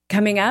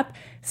Coming up,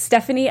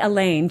 Stephanie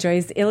Allain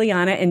joins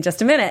Ileana in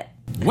just a minute.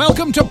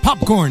 Welcome to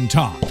Popcorn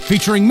Talk,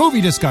 featuring movie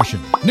discussion,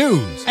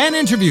 news, and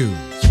interviews.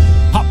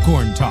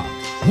 Popcorn Talk.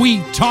 We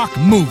talk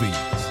movies.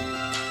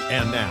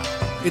 And now,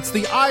 it's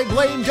the I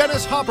Blame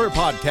Dennis Hopper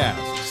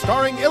podcast,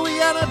 starring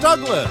Ileana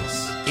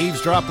Douglas.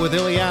 Eavesdrop with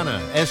Ileana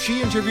as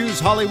she interviews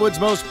Hollywood's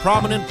most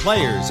prominent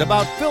players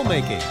about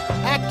filmmaking,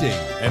 acting,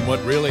 and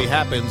what really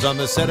happens on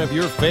the set of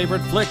your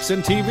favorite flicks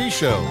and TV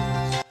shows.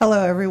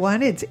 Hello,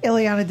 everyone. It's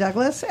Ileana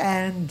Douglas,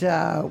 and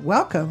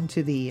welcome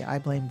to the I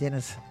Blame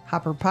Dennis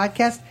Hopper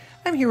podcast.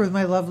 I'm here with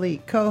my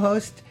lovely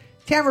co-host,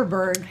 Tamara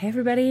Berg. Hey,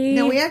 everybody.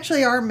 Now, we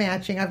actually are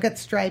matching. I've got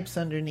stripes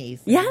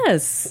underneath.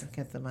 Yes.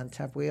 Get them on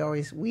top. We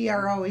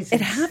are always.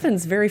 It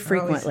happens very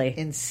frequently.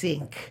 In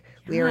sync.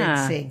 We are in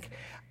sync.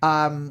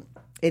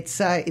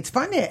 It's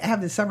fun to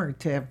have the summer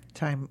to have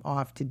time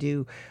off to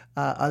do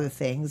other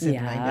things. And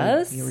I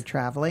know you were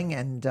traveling,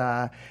 and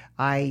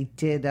I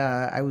did.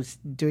 I was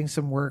doing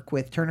some work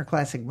with Turner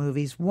Classic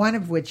Movies, one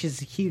of which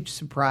is a huge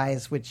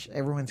surprise, which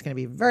everyone's going to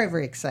be very,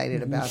 very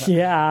excited about.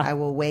 Yeah, I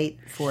will wait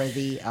for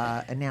the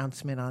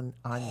announcement on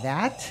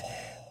that.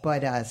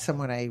 But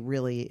someone I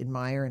really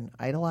admire and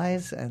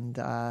idolize, and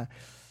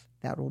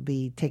that will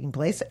be taking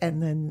place.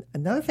 And then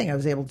another thing I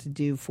was able to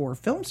do for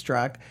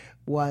Filmstruck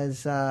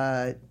was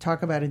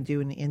talk about and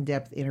do an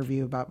in-depth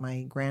interview about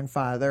my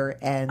grandfather.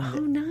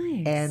 And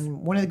nice.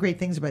 And one of the great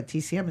things about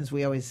TCM is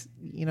we always,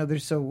 they're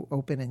so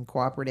open and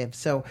cooperative.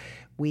 So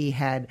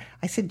I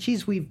said,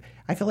 geez,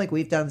 I feel like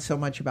we've done so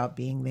much about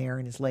being there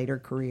in his later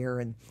career,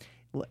 and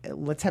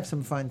let's have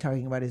some fun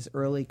talking about his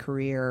early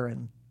career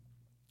and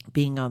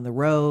being on the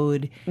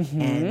road,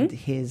 and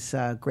his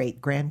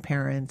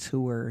great-grandparents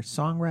who were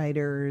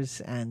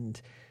songwriters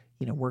and,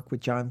 worked with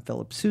John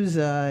Philip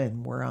Sousa,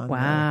 and were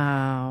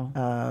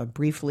on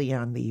briefly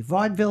on the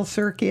vaudeville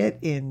circuit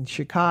in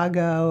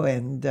Chicago.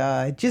 And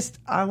I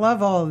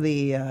love all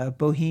the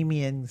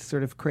bohemian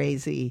sort of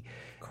crazy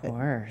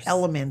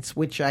elements,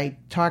 which I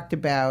talked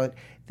about,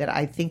 that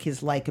I think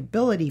his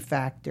likability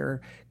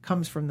factor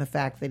comes from the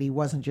fact that he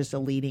wasn't just a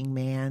leading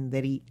man,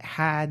 that he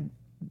had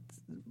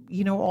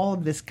all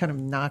of this kind of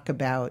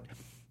knockabout,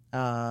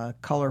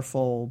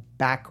 colorful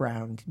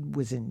background,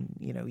 was in,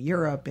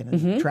 Europe, and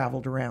has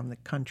traveled around the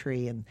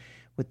country, and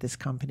with this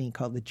company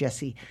called the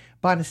Jesse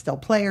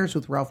Bonestel Players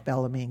with Ralph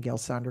Bellamy and Gail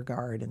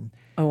Sondergaard. And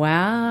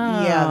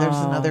yeah, there's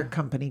another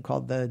company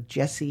called the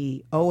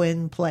Jesse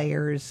Owen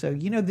Players. So,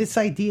 this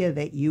idea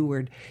that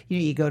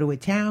you go to a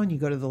town, you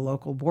go to the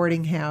local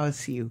boarding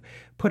house, you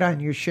put on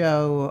your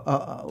show.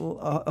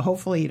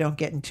 Hopefully you don't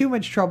get in too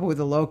much trouble with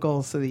the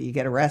locals so that you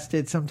get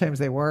arrested. Sometimes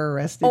they were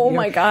arrested. Oh,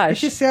 my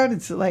gosh.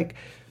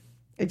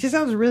 It just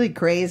sounds really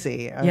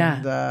crazy.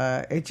 And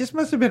it just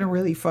must have been a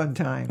really fun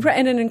time. Right,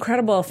 and an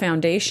incredible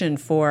foundation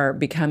for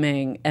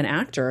becoming an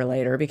actor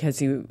later, because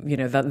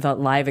the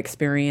live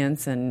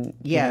experience and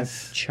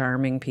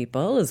charming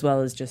people, as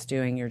well as just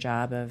doing your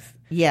job of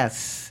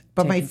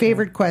But my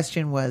favorite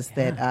question was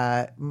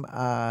that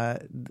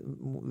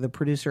the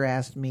producer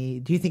asked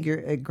me, "Do you think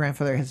your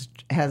grandfather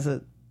has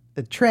a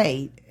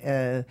trait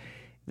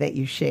that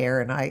you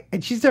share?"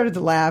 And she started to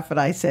laugh, and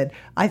I said,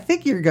 "I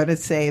think you're going to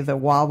say the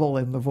wobble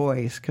in the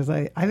voice, because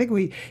I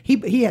think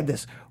he had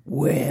this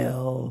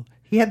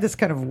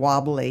kind of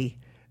wobbly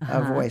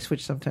voice,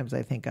 which sometimes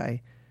I think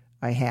I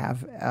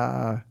have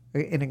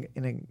in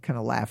a kind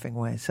of laughing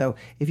way." So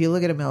if you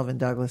look at a Melvin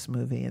Douglas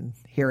movie and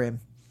hear him,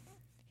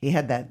 he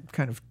had that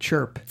kind of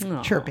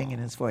chirping in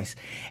his voice.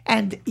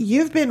 And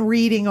you've been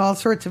reading all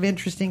sorts of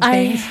interesting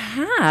things.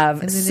 I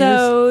have.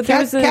 So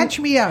catch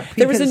me up.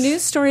 There was a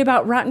news story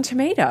about Rotten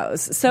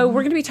Tomatoes. So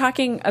we're going to be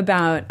talking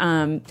about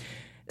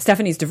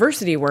Stephanie's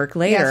diversity work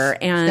later.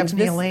 Yes,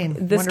 Stephanie Allain.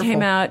 This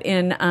came out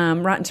in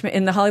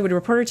in the Hollywood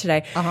Reporter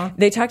today.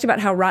 They talked about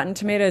how Rotten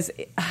Tomatoes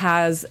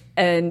has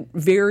a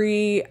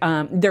very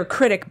their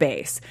critic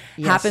base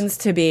happens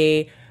to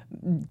be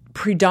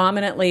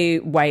predominantly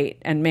white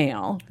and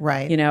male,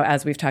 right?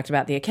 As we've talked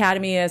about, the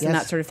Academy is and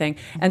that sort of thing.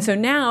 And so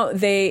now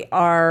they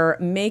are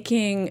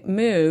making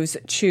moves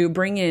to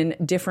bring in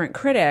different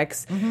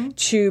critics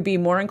to be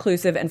more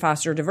inclusive and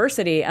foster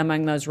diversity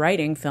among those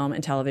writing film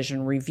and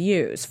television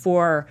reviews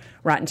for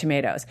Rotten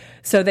Tomatoes.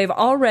 So they've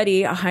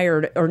already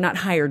included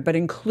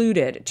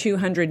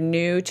 200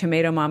 new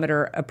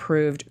Tomatometer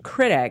approved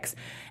critics,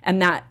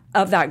 and that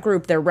of that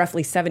group, they're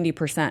roughly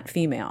 70%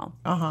 female.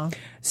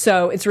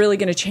 So it's really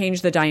going to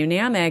change the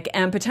dynamic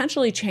and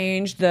potentially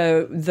change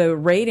the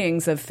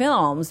ratings of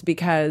films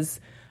because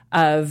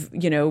of,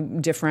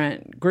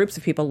 different groups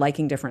of people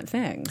liking different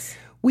things.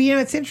 Well,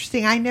 it's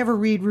interesting. I never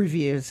read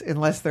reviews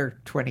unless they're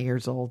 20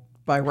 years old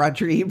by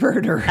Roger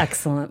Ebert or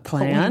Excellent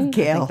Plan. I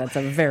think that's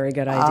a very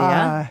good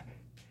idea.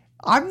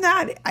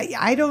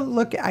 I don't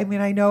look, I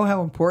know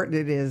how important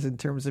it is in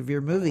terms of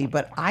your movie,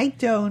 but I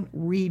don't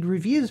read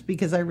reviews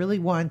because I really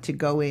want to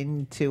go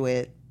into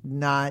it,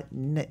 not,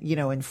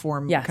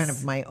 inform kind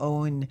of my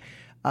own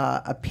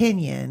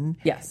opinion.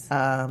 Yes.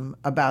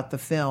 About the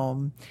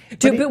film.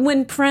 But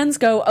when friends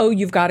go, oh,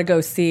 you've got to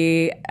go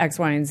see X,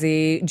 Y, and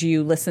Z, do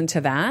you listen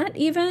to that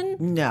even?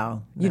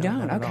 No. You don't?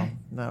 Not at Okay. all.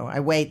 No, I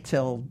wait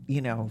till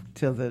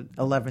the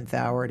 11th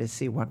hour to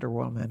see Wonder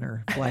Woman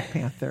or Black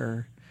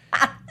Panther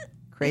or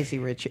Crazy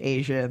Rich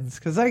Asians.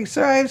 Because I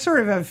sort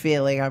of have a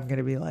feeling I'm going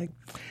to be like,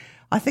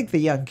 I think the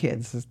young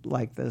kids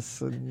like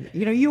this. And,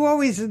 you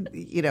always,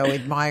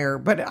 admire.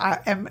 But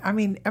am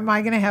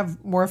I going to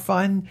have more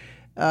fun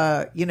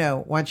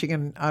watching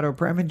an Otto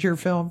Preminger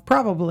film?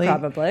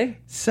 Probably.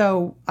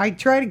 So I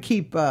try to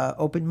keep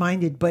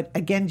open-minded, but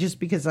again, just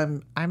because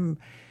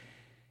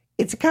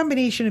it's a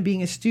combination of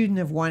being a student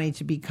of wanting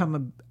to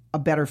become a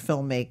better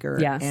filmmaker.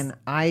 Yes. And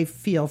I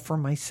feel for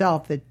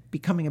myself that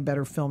becoming a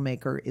better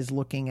filmmaker is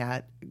looking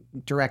at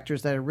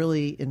directors that I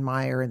really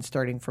admire and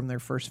starting from their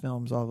first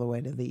films all the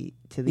way to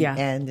the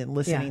end and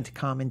listening to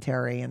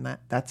commentary. And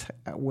that's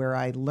where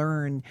I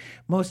learn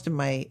most of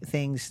my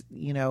things.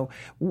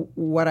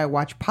 What I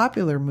watch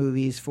popular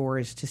movies for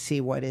is to see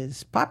what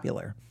is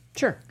popular.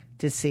 Sure.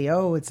 To see,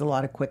 it's a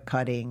lot of quick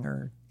cutting,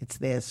 or it's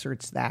this or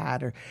it's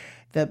that, or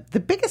the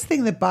biggest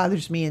thing that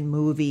bothers me in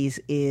movies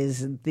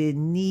is the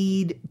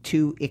need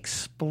to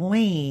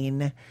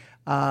explain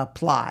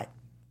plot.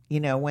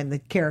 When the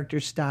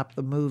characters stop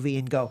the movie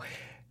and go,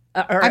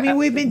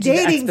 we've been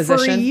dating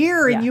for a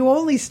year and you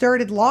only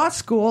started law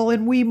school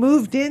and we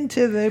moved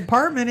into the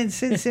apartment in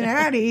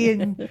Cincinnati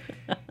and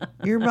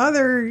your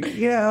mother,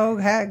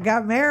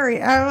 got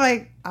married. I'm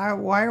like,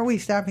 why are we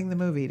stopping the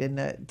movie to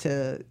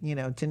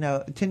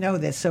know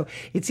this? So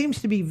it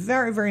seems to be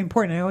very, very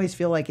important. I always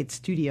feel like it's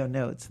studio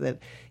notes that,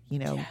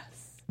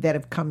 that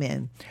have come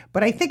in.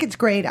 But I think it's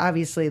great,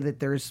 obviously, that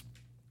there's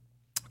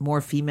more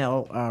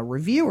female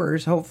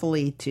reviewers,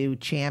 hopefully, to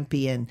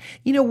champion.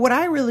 What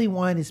I really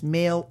want is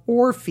male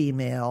or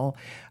female.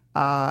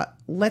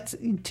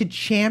 To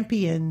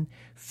champion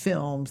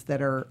films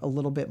that are a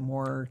little bit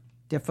more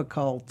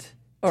difficult,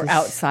 or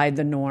outside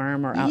the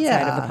norm, or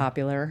outside of the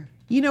popular.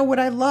 What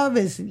I love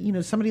is,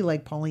 somebody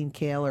like Pauline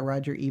Kael or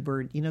Roger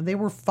Ebert, they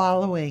were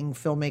following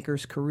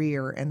filmmakers'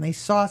 career and they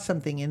saw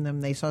something in them.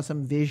 They saw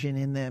some vision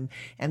in them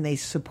and they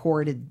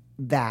supported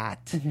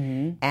that.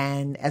 Mm-hmm.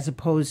 And as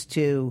opposed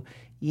to,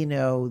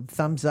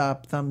 thumbs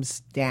up,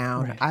 thumbs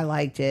down. Right. I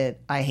liked it.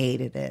 I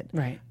hated it.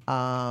 Right.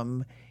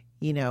 And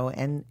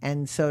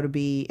so to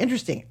be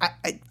interesting,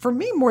 for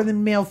me, more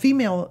than male,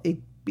 female,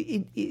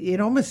 it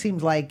almost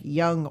seems like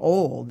young,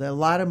 old. A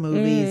lot of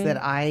movies that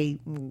I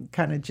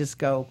kind of just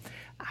go,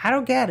 I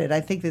don't get it. I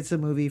think it's a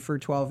movie for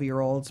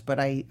 12-year-olds, but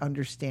I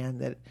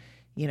understand that,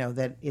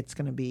 that it's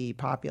going to be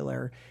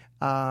popular.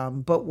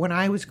 But when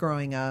I was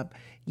growing up,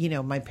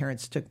 my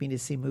parents took me to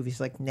see movies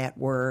like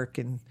Network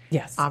and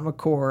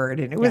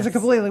Amarcord, and it was a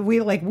completely,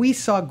 we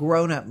saw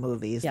grown-up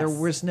movies. Yes. There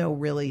was no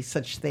really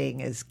such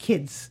thing as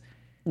kids'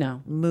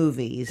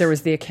 movies. There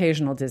was the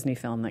occasional Disney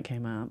film that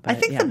came out. But I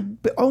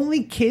think the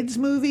only kids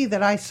movie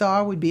that I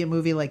saw would be a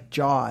movie like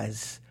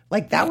Jaws.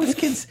 Like that was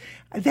kids.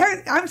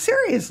 I'm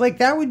serious. Like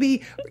that would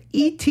be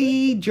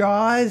E.T.,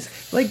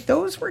 Jaws. Like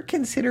those were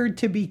considered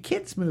to be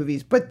kids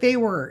movies, but they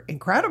were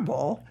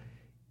incredible.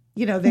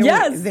 They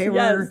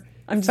were.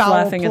 I'm just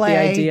laughing at the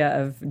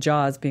idea of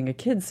Jaws being a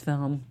kids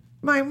film.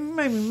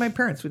 My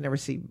parents would never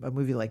see a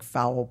movie like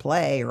Foul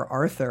Play or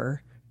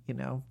Arthur.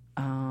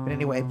 But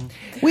anyway,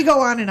 we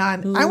go on and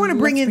on. I want to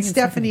bring in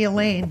Stephanie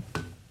Allain.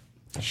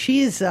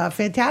 She is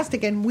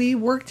fantastic, and we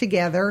work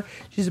together.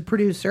 She's a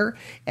producer,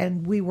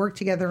 and we work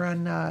together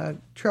on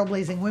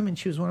Trailblazing Women.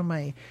 She was one of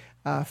my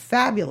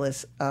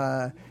fabulous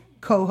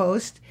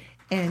co-hosts,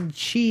 and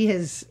she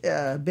has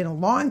been a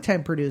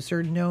longtime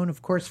producer, known,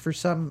 of course, for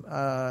some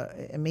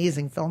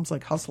amazing films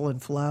like Hustle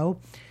and Flow,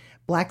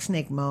 Black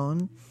Snake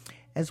Moan,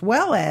 as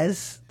well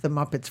as The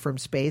Muppets from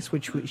Space,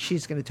 which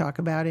she's going to talk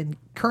about. And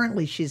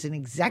currently she's an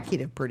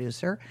executive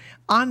producer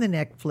on the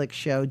Netflix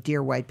show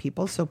Dear White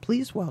People. So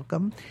please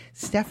welcome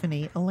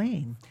Stephanie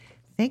Allain.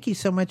 Thank you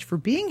so much for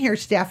being here,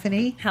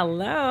 Stephanie.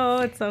 Hello.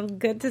 It's so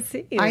good to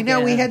see you. I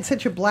know. We had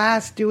such a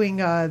blast doing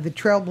the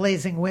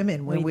Trailblazing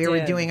Women when we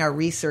were doing our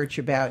research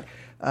about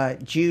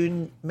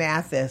June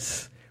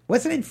Mathis.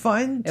 Wasn't it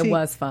fun? It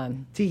was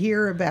fun. To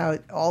hear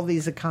about all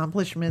these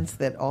accomplishments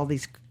that all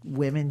these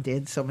women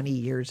did so many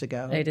years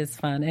ago. It is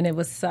fun. And it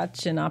was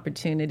such an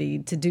opportunity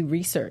to do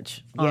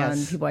research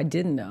on people I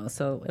didn't know.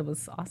 So it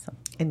was awesome.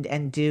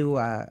 And do,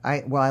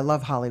 I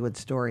love Hollywood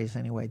stories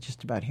anyway,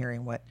 just about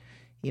hearing what,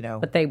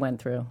 what they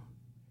went through.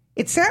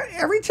 It's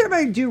every time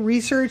I do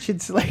research,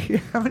 it's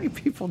like, how many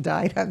people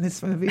died on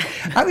this movie?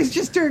 I was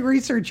just doing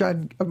research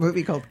on a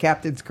movie called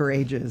Captain's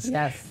Courageous.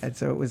 Yes. And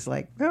so it was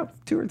like,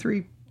 2 or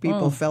 3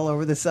 people fell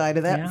over the side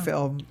of that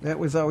film.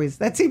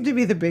 That seemed to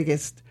be the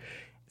biggest.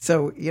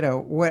 So,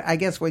 I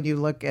guess when you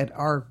look at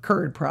our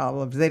current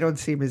problems, they don't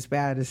seem as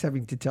bad as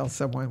having to tell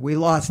someone we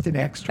lost an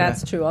extra.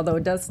 That's true, although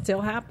it does still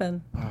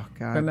happen. Oh,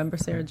 God. Remember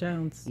Sarah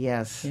Jones?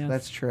 Yes,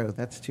 that's true.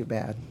 That's too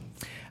bad.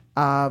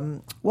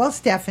 Well,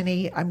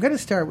 Stephanie, I'm going to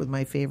start with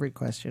my favorite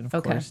question,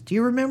 of course. Do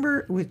you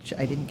remember, which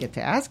I didn't get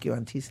to ask you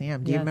on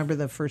TCM, do you remember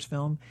the first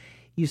film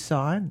you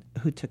saw and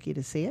who took you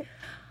to see it?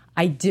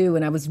 I do,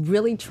 and I was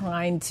really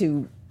trying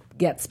to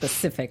get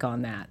specific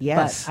on that.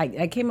 Yes. But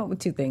I came up with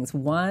two things.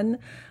 One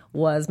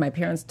was my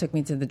parents took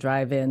me to the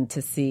drive-in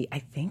to see, I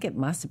think it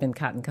must have been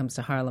Cotton Comes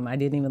to Harlem. I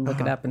didn't even look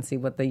it up and see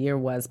what the year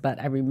was, but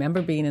I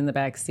remember being in the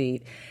back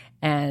seat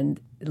and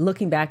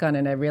looking back on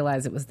it, I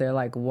realized it was their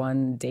like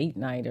one date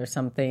night or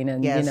something.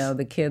 And, Yes.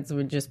 the kids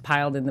were just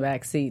piled in the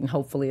back seat and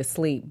hopefully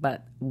asleep,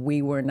 but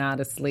we were not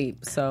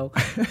asleep. So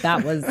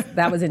that was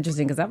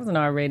interesting because that was an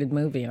R-rated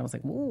movie. And I was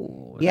like,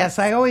 ooh. Yes,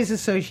 I always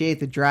associate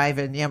the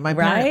drive-in. Yeah, my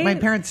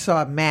parents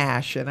saw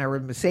MASH, and I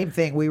remember the same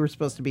thing. We were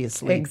supposed to be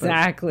asleep.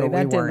 Exactly. but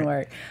that we didn't weren't.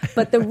 work.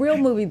 But the real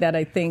movie that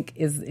I think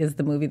is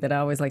the movie that I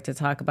always like to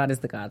talk about is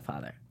The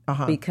Godfather.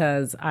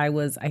 Because I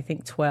was, I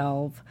think,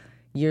 12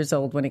 years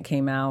old when it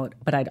came out,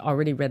 but I'd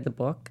already read the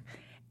book.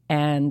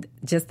 And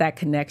just that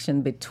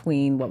connection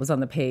between what was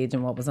on the page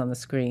and what was on the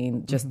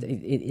screen, just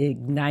it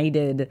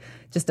ignited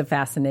just a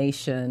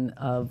fascination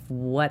of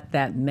what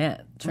that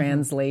meant,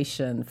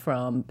 translation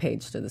from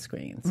page to the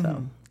screen.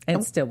 So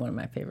it's still one of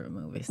my favorite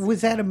movies.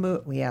 Was that a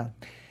movie? Yeah.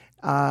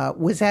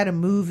 Was that a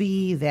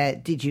movie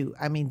that did you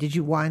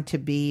want to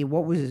be,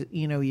 what was,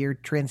 your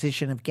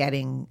transition of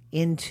getting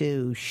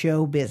into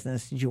show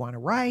business? Did you want to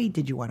write?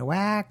 Did you want to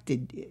act?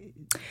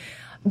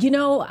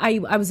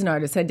 I was an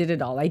artist. I did it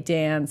all. I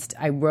danced,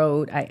 I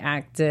wrote, I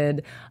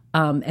acted,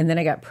 and then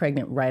I got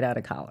pregnant right out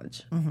of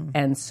college.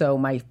 And so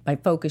my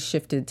focus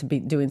shifted to be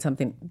doing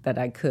something that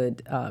I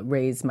could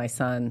raise my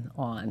son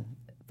on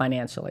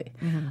financially.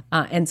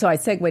 And so I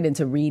segued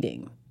into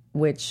reading,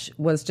 which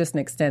was just an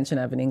extension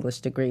of an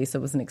English degree. So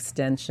it was an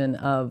extension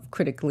of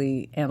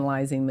critically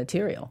analyzing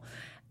material.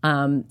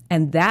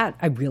 And that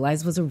I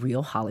realized was a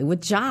real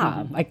Hollywood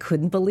job. I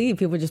couldn't believe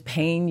people were just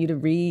paying you to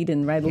read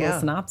and write a little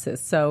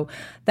synopsis. So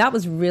that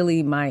was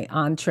really my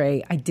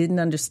entree. I didn't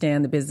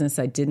understand the business.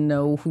 I didn't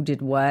know who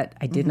did what.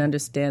 I didn't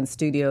understand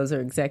studios or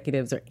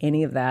executives or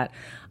any of that.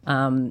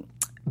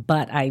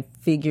 But I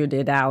figured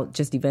it out.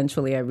 Just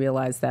eventually I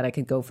realized that I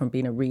could go from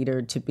being a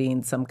reader to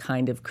being some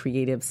kind of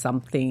creative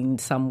something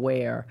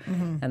somewhere.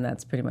 And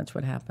that's pretty much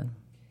what happened.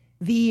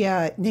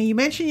 Now you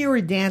mentioned you were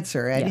a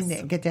dancer. I Yes.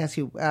 didn't get to ask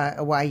you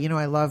why.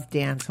 I love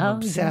dance. I'm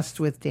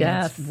obsessed with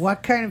dance. Yes.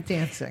 What kind of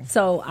dancing?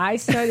 So I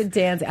started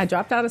dancing. I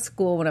dropped out of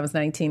school when I was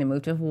 19 and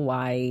moved to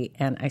Hawaii,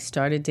 and I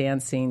started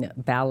dancing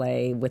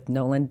ballet with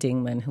Nolan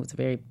Dingman, who was a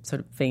very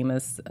sort of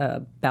famous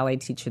ballet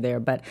teacher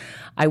there. But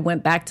I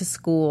went back to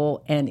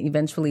school and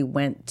eventually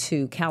went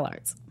to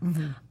CalArts.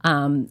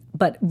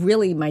 But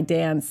really, my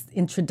dance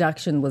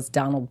introduction was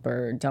Donald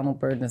Byrd. Donald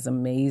Byrd is an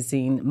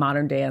amazing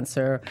modern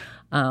dancer.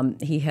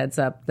 He heads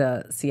up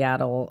the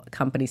Seattle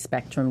company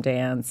Spectrum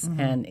Dance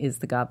and is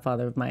the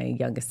godfather of my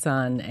youngest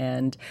son.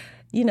 And,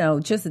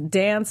 just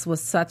dance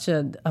was such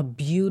a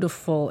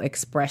beautiful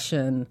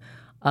expression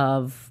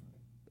of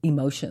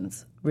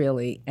emotions,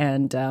 really.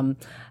 And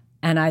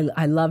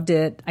I loved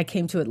it. I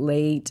came to it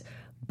late,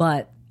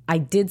 but I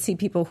did see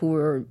people who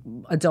were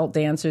adult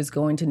dancers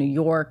going to New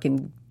York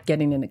and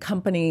getting into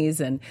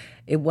companies, and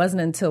it wasn't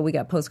until we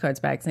got postcards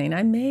back saying,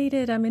 I made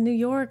it, I'm in New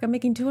York, I'm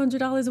making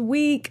 $200 a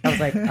week. I was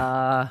like,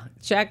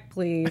 check,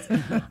 please.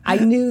 I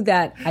knew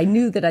that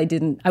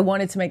I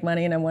wanted to make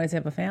money and I wanted to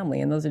have a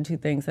family, and those are two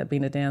things that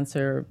being a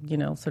dancer,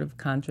 sort of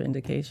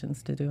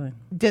contraindications to doing.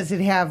 Does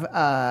it have,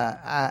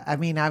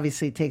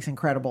 obviously it takes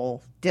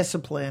incredible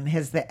discipline.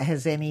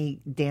 Has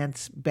any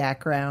dance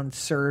background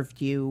served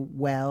you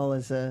well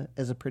as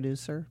a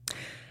producer?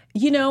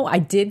 I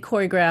did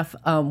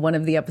choreograph one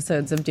of the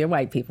episodes of Dear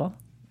White People.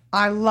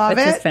 I love it.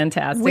 Which is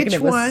fantastic. Which and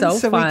it was one?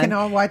 so fun. We can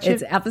all watch it.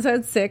 It's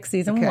episode 6,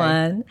 season Okay.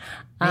 1.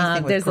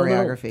 There's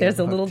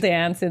a little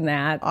dance in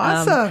that.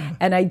 Awesome.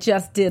 And I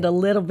just did a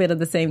little bit of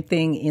the same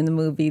thing in the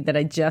movie that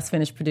I just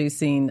finished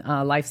producing,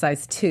 Life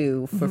Size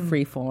 2 for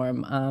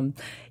Freeform.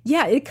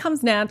 It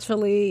comes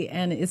naturally,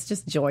 and it's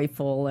just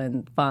joyful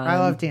and fun. I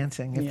love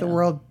dancing. If the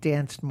world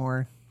danced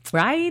more.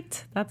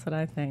 Right? That's what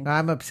I think.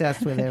 I'm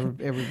obsessed with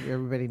it.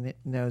 Everybody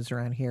knows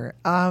around here.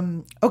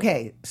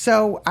 Okay,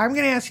 so I'm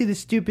going to ask you the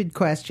stupid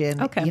question.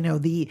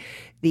 Okay.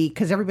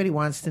 Because everybody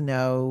wants to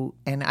know,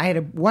 and I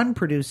had one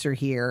producer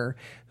here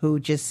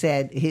who just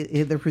said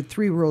there were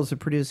 3 rules of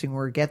producing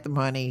were get the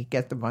money,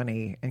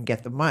 and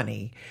get the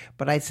money.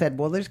 But I said,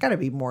 well, there's got to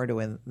be more to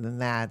it than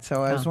that.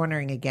 So I was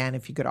wondering again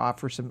if you could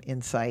offer some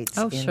insights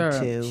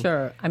into.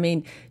 Sure. I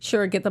mean,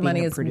 get the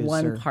money is producer.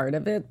 one part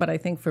of it, but I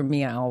think for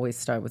me, I always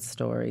start with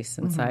story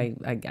since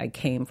I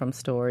came from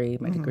story.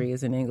 My degree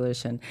is in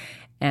English,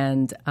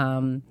 and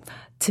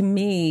to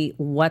me,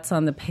 what's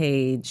on the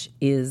page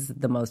is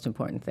the most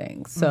important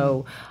thing.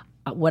 So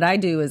what I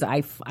do is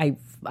I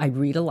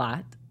read a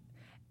lot,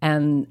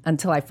 and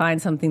until I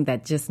find something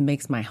that just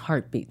makes my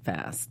heart beat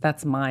fast.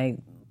 That's my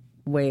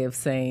way of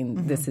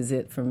saying this is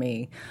it for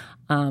me.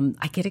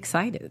 I get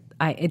excited.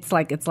 It's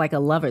like a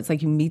lover. It's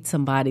like you meet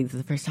somebody for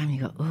the first time and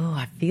you go, oh,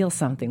 I feel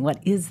something. What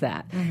is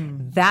that?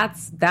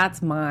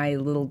 That's my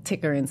little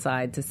ticker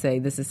inside to say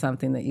this is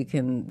something that you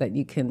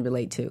can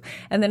relate to.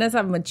 And then as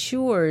I've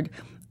matured,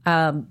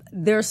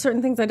 there are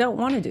certain things I don't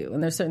want to do,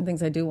 and there's certain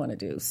things I do want to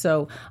do.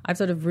 So I've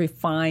sort of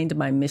refined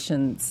my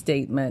mission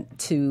statement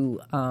to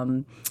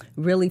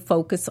really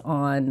focus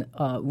on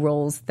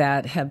roles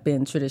that have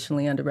been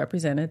traditionally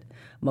underrepresented,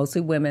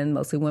 mostly women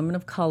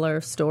of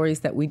color,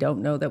 stories that we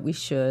don't know that we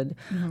should,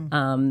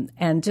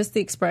 and just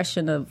the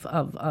expression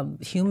of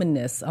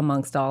humanness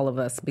amongst all of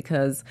us.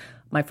 Because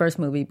my first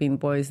movie, being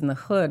Boys in the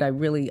Hood, I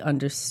really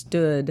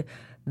understood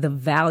the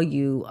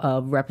value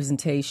of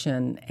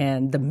representation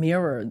and the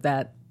mirror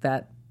that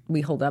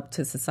we hold up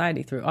to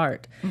society through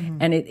art.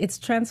 And it's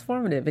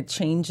transformative. It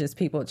changes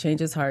people, it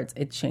changes hearts,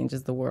 it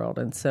changes the world.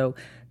 And so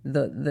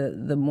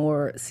the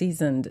more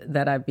seasoned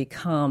that I've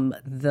become,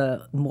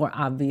 the more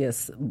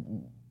obvious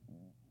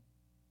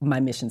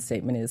my mission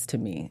statement is to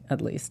me,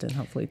 at least, and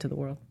hopefully to the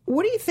world.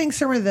 What do you think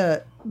some of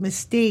the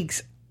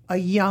mistakes a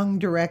young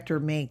director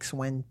makes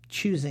when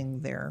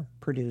choosing their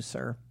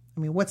producer? I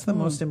mean, what's the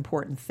most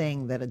important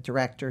thing that a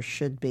director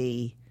should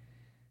be?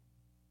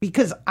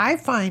 Because I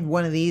find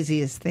one of the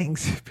easiest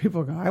things,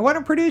 people go, I want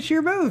to produce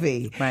your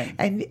movie. Right.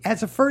 And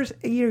as a first,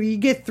 you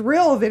get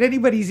thrilled that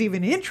anybody's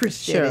even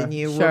interested in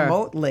you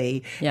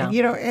remotely. Yeah.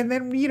 And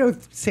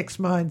then, 6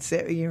 months,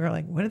 you're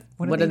like, what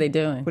are they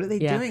doing? What are they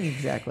doing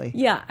exactly?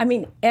 Yeah. I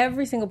mean,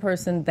 every single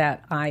person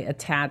that I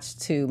attach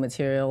to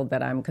material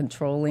that I'm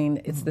controlling,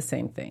 it's the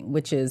same thing,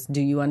 which is, do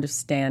you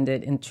understand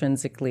it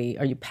intrinsically?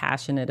 Are you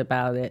passionate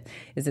about it?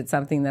 Is it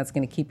something that's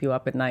going to keep you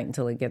up at night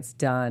until it gets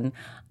done?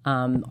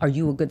 Are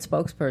you a good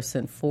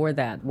spokesperson for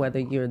that? Whether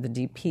you're the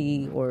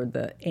DP or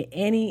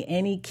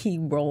any key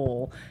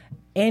role,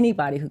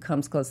 anybody who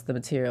comes close to the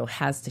material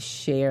has to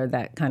share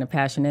that kind of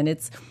passion. And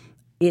it's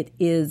the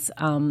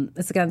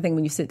kind of thing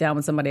when you sit down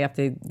with somebody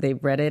after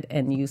they've read it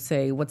and you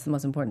say, "What's the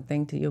most important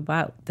thing to you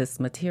about this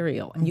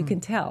material?" And you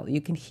can tell,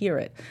 you can hear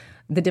it.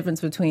 The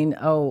difference between,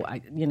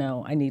 I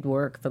need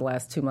work for the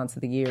last 2 months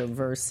of the year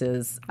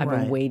versus I've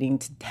been waiting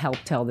to help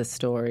tell this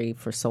story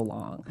for so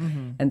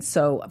long. And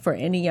so for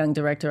any young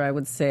director, I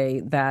would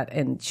say that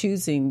in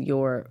choosing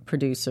your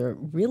producer,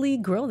 really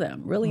grill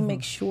them, really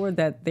make sure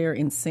that they're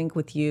in sync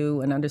with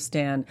you and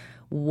understand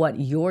what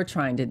you're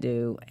trying to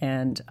do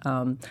and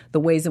the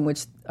ways in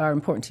which are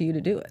important to you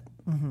to do it.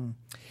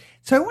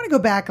 So I want to go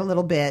back a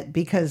little bit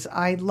because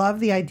I love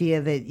the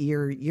idea that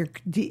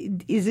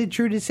is it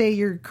true to say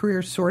your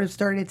career sort of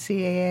started at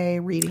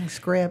CAA, reading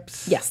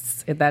scripts?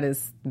 Yes, that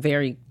is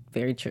very,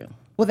 very true.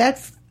 Well,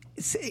 that's,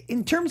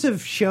 in terms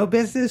of show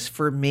business,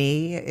 for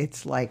me,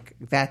 it's like,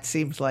 that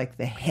seems like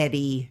the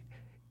heady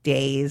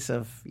days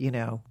of,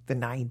 the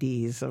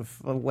 90s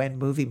of when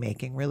movie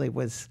making really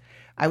was.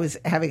 I was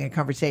having a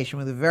conversation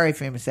with a very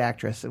famous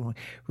actress, and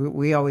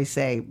we always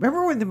say,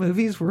 "Remember when the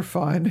movies were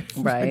fun,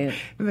 right,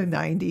 in the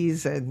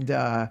 '90s?" And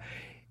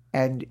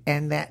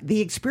that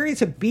the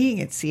experience of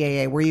being at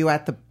CAA. Were you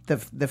at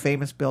the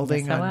famous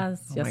building? Yes, I was.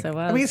 I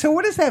was. I mean, so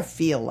what does that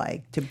feel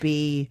like to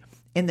be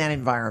in that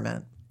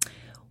environment?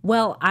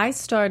 Well, I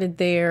started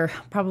there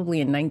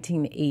probably in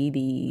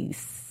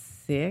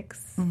 1986.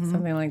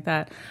 Something like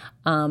that.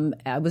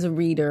 I was a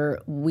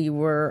reader. We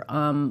were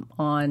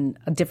on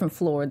a different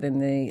floor than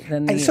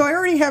the. So I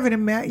already have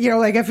an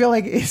I feel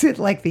like, is it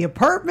like the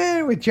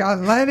apartment with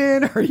John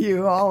Lennon? Are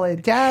you all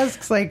at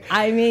desks?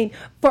 I mean,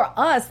 for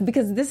us,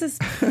 because this is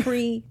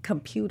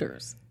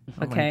pre-computers.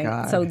 Okay, oh my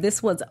God. So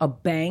this was a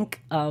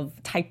bank of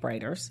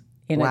typewriters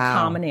in a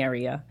common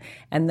area,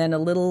 and then a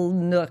little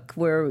nook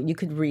where you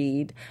could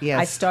read. Yes.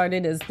 I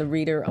started as the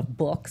reader of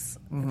books.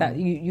 That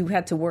you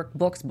had to work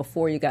books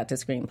before you got to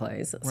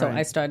screenplays. So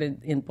I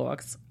started in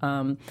books.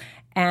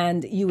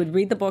 And you would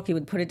read the book, you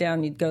would put it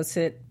down, you'd go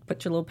sit,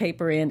 put your little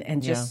paper in,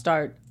 and just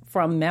start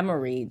from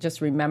memory,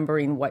 just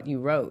remembering what you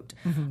wrote.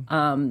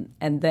 And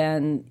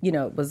then,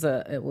 it was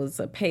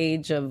a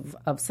page of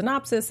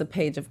synopsis, a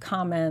page of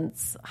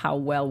comments, how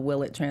well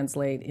will it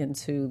translate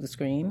into the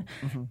screen.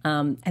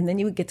 And then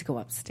you would get to go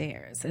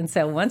upstairs. And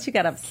so once you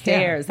got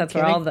upstairs, that's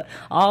where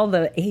all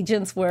the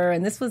agents were.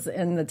 And this was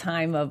in the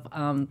time of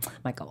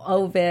Michael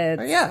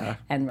Ovitz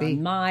and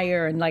Ron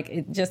Meyer, and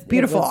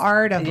beautiful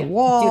art on the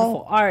wall.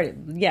 Beautiful art.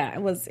 Yeah,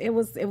 it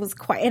was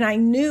quite, and I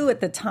knew at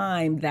the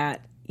time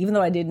that even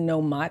though I didn't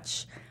know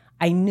much,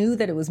 I knew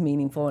that it was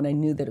meaningful and I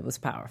knew that it was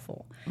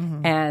powerful.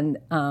 And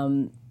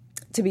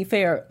to be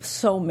fair,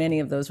 so many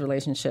of those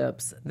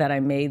relationships that I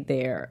made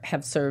there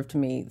have served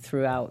me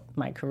throughout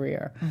my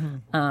career.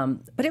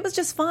 But it was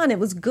just fun. It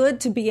was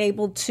good to be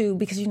able to,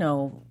 because,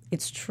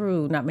 it's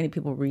true, not many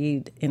people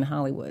read in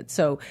Hollywood.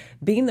 So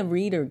being the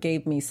reader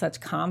gave me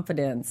such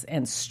confidence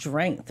and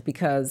strength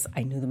because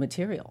I knew the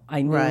material.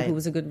 I knew who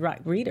was a good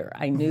reader.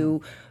 I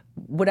knew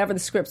whatever the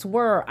scripts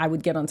were, I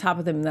would get on top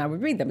of them and I would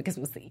read them because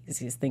it was the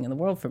easiest thing in the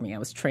world for me. I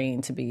was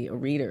trained to be a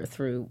reader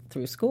through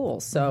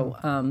school.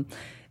 So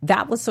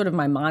that was sort of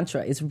my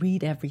mantra, is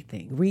read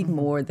everything. Read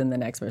more than the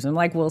next person.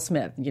 Like Will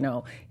Smith,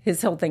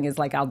 his whole thing is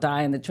like, I'll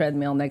die on the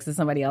treadmill next to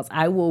somebody else.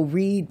 I will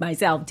read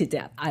myself to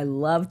death. I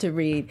love to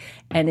read.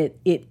 And it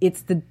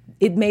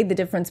made the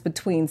difference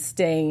between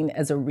staying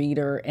as a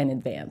reader and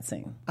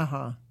advancing.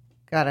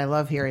 God, I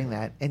love hearing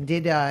that. And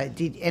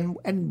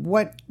and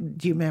what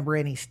do you remember?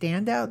 Any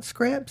standout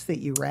scripts that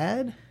you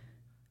read?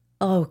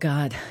 Oh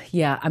God,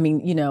 yeah. I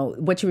mean,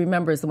 what you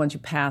remember is the ones you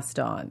passed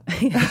on,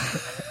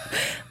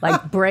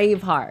 like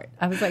Braveheart.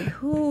 I was like,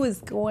 who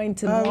is going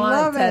to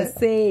want to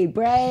see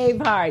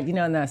Braveheart? And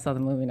then I saw the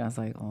movie and I was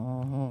like,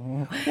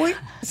 oh. Well,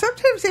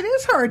 sometimes it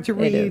is hard to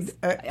read.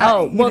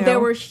 There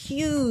were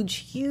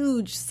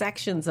huge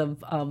sections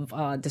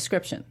of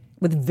description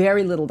with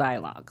very little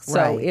dialogue.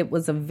 So It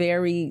was a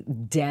very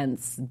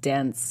dense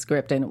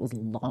script, and it was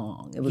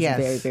long. It was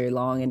very, very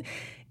long. And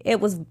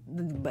it was,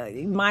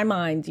 in my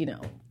mind,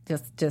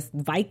 just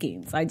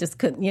Vikings. I just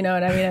couldn't, you know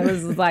what I mean? It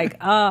was like,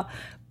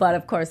 but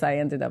of course I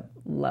ended up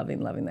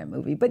loving that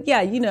movie. But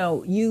yeah,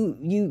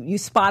 you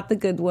spot the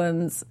good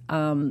ones.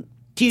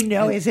 Do you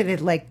know, is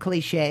it like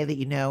cliche that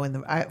in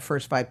the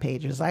first 5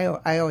 pages?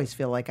 I always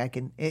feel like I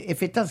can,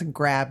 if it doesn't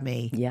grab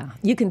me. Yeah,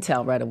 you can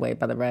tell right away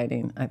by the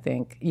writing, I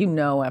think.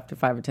 After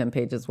 5 or 10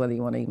 pages whether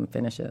you want to even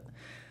finish it.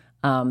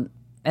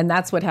 And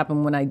that's what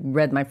happened when I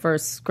read my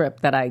first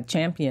script that I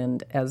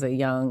championed as a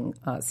young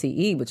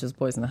CE, which is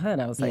Boys in the Hood.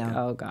 I was like,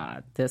 oh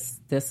God,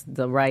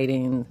 the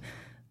writing,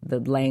 the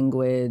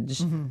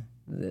language,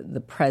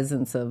 the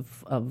presence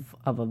of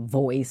a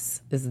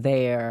voice is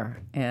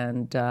there,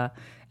 and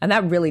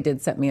that really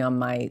did set me on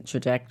my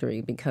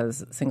trajectory,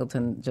 because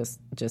Singleton just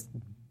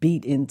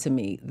beat into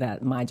me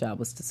that my job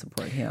was to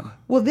support him.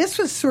 Well, this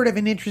was sort of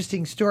an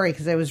interesting story,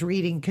 because I was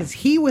reading, because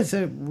he was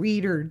a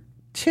reader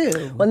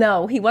too. Well,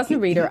 no, he wasn't a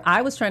reader.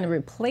 I was trying to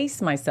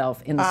replace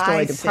myself in the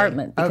story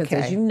department, because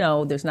as you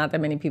know, there's not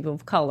that many people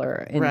of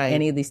color in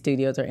any of these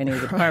studios or any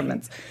of the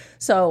departments.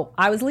 So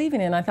I was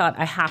leaving, and I thought,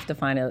 I have to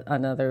find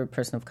another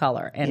person of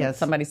color. And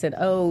somebody said,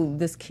 oh,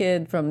 this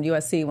kid from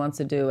USC wants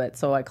to do it.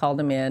 So I called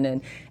him in,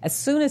 and as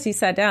soon as he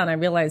sat down, I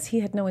realized he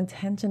had no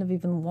intention of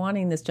even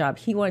wanting this job.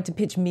 He wanted to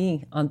pitch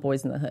me on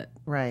Boys in the Hood.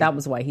 Right. That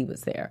was why he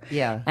was there.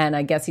 Yeah. And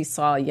I guess he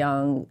saw a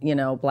young,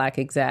 black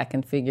exec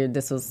and figured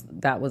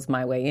that was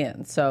my way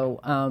in. So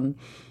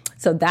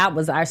that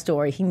was our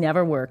story. He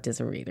never worked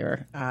as a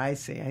reader. I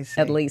see.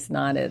 At least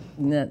not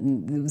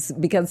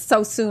because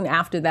so soon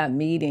after that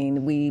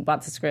meeting, we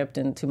bought the script,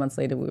 and 2 months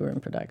later we were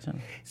in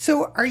production.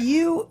 So are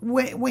you,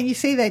 when you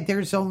say that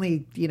there's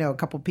only, a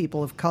couple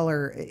people of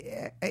color,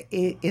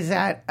 is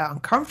that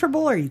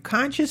uncomfortable? Are you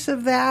conscious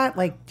of that?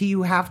 Like, do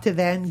you have to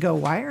then go,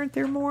 why aren't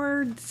there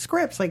more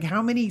scripts? Like,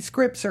 how many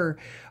scripts are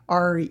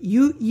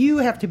you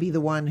have to be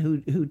the one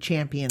who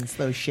champions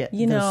those shit.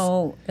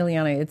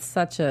 Ileana,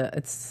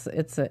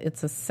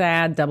 it's a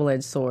sad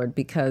double-edged sword,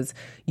 because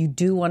you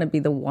do want to be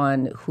the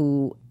one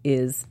who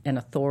is an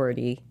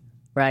authority,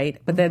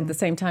 right? But then at the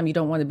same time, you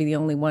don't want to be the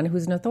only one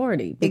who's an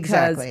authority,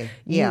 because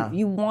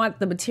you want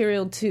the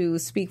material to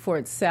speak for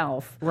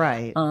itself,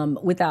 right?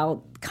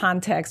 Without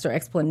context or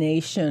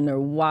explanation or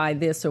why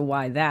this or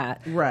why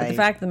that. Right. But the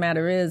fact of the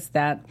matter is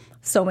that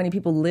so many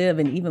people live,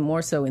 and even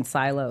more so in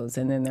silos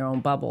and in their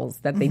own bubbles,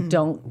 that they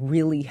don't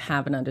really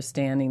have an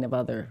understanding of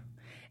other.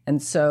 And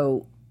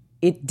so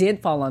it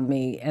did fall on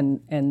me,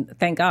 and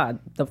thank God,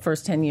 the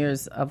first 10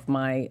 years of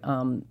my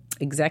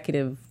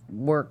executive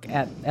work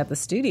at the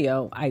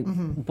studio,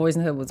 Boys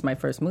in the Hood was my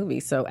first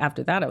movie. So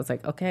after that, I was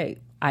like, okay,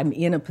 I'm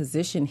in a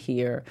position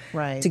here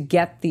to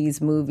get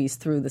these movies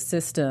through the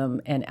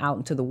system and out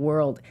into the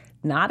world,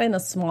 not in a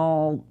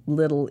small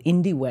little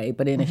indie way,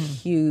 but in a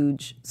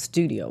huge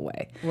studio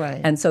way. Right.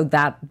 And so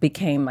that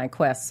became my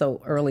quest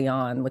so early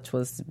on, which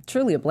was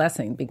truly a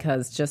blessing,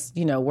 because just,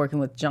 working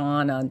with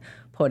John on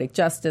Poetic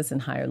Justice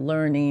and Higher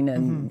Learning,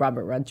 and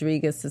Robert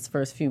Rodriguez's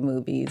first few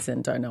movies,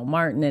 and Darnell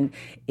Martin, and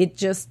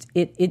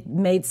it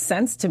made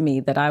sense to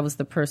me that I was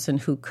the person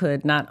who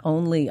could not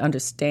only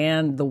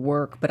understand the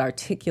work but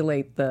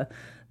articulate the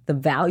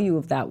value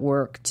of that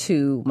work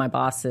to my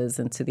bosses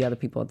and to the other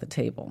people at the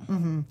table.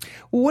 Well,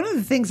 one of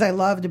the things I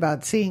loved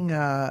about seeing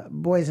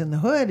Boys in the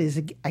Hood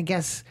is, I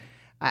guess,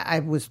 I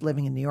was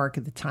living in New York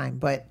at the time,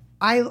 but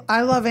I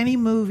love any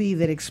movie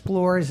that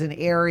explores an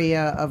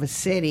area of a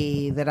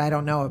city that I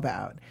don't know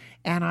about.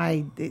 And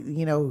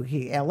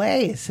LA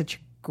is such a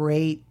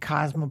great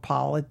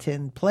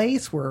cosmopolitan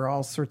place where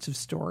all sorts of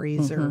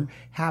stories are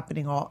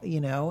happening,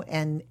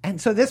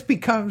 and so this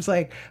becomes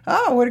like,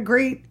 oh, what a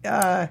great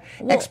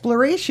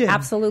exploration.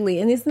 Absolutely.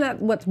 And isn't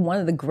that what's one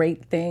of the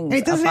great things?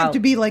 And it doesn't have to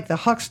be like the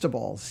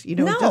Huxtables,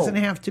 No. It doesn't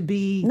have to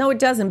be. No, it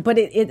doesn't. But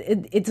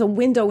it's a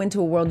window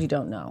into a world you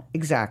don't know.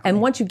 Exactly.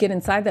 And once you get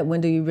inside that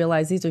window, you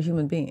realize these are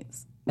human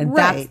beings. And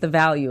that's the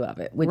value of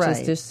it, which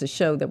is just to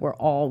show that we're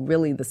all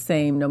really the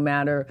same, no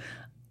matter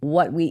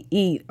what we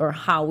eat or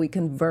how we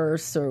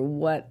converse or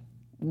what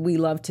we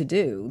love to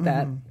do,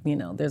 that,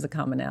 there's a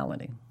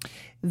commonality.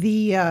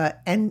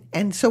 And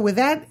so with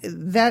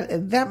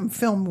that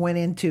film went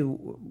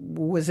into,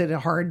 was it a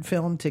hard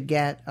film to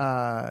get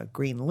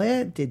green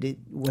lit?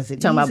 Was it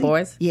talking easy? about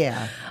Boys?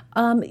 Yeah.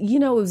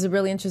 It was a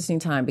really interesting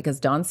time, because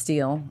Don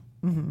Steele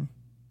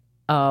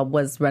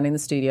was running the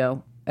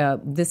studio.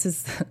 This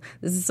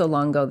is so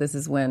long ago. This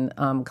is when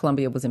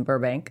Columbia was in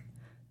Burbank.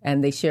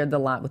 And they shared the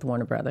lot with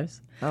Warner Brothers.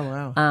 Oh,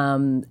 wow.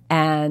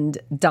 And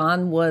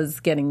Don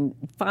was getting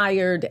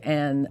fired,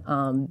 and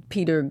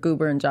Peter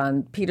Guber and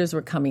John Peters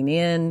were coming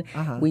in.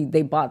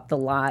 They bought the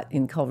lot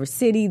in Culver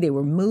City. They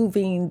were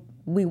moving.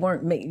 We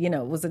weren't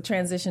it was a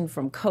transition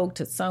from Coke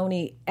to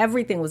Sony.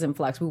 Everything was in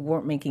flux. We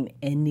weren't making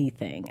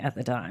anything at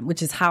the time,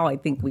 which is how I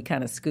think we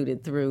kind of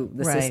scooted through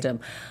the system.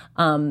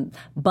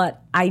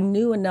 But I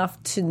knew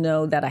enough to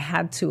know that I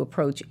had to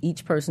approach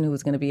each person who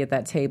was going to be at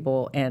that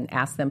table and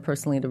ask them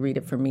personally to read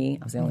it for me.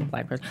 I was the only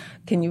Black person.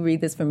 Can you read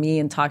this for me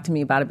and talk to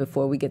me about it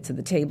before we get to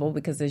the table?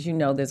 Because as you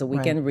know, there's a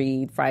weekend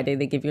read. Friday,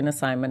 they give you an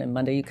assignment, and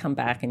Monday you come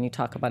back and you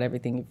talk about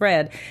everything you've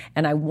read.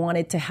 And I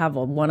wanted to have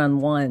a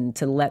one-on-one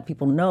to let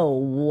people know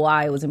why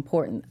it was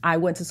important. I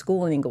went to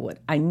school in Inglewood.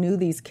 I knew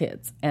these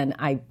kids, and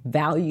I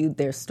valued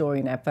their story,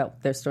 and I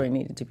felt their story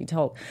needed to be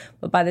told.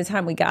 But by the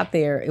time we got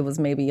there, it was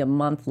maybe a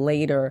month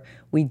later.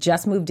 We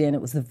just moved in.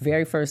 It was the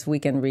very first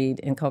weekend read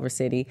in Culver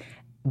City.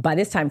 By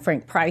this time,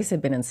 Frank Price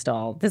had been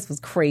installed. This was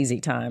crazy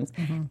times.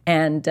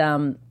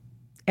 And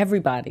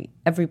everybody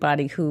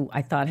who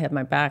I thought had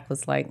my back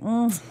was like,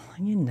 is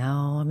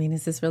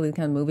this really the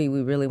kind of movie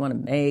we really want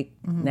to make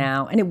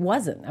now? And it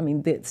wasn't. I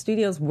mean, the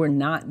studios were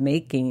not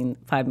making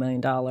 $5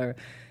 million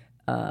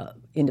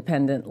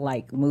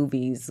independent-like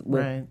movies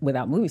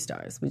without movie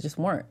stars. We just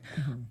weren't.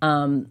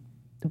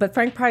 But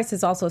Frank Price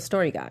is also a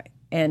story guy.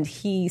 And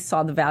he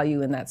saw the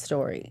value in that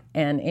story.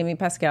 And Amy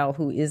Pascal,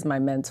 who was my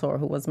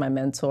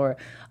mentor,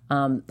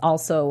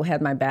 also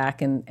had my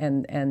back.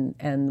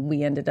 And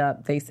we ended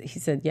up, he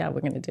said, yeah,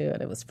 we're going to do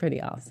it. It was pretty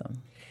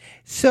awesome.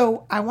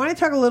 So I want to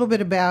talk a little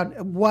bit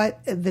about what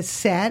the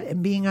set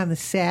and being on the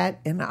set.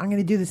 And I'm going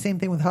to do the same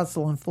thing with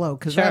Hustle and Flow,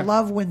 because I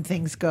love when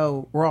things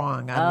go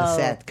wrong on the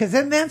set. Because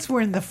then that's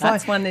when the fun...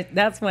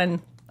 That's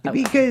when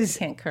because I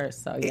can't curse,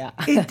 so yeah.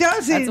 It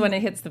doesn't... That's when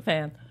it hits the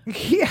fan.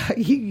 Yeah,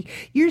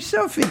 you're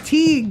so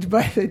fatigued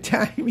by the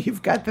time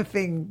you've got the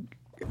thing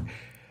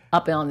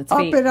up and on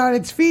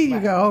its feet. You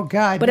go, oh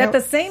God! But at the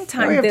same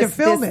time, we have this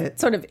to film it.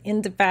 Sort of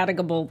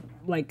indefatigable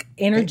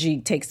energy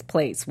takes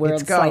place where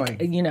it's like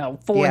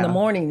 4 in the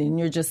morning and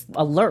you're just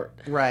alert,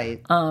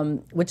 right?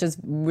 Which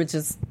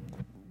is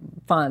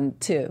fun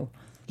too.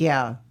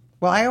 Yeah.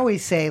 Well, I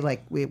always say,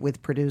 like,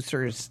 with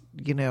producers,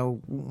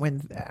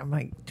 when I'm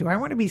like, do I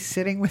want to be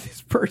sitting with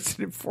this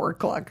person at 4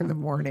 o'clock in the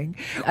morning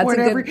when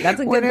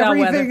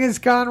everything has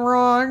gone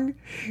wrong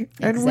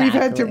and we've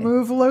had to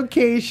move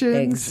locations?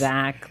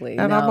 Exactly.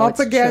 And I'm up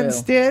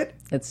against it.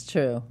 It's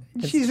true.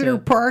 She's in her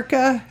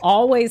parka.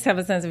 Always have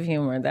a sense of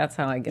humor. That's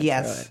how I get through it.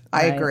 Yes,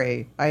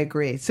 right? I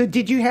agree. So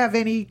did you have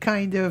any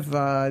kind of,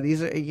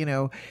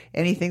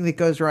 anything that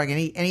goes wrong,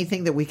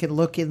 anything that we can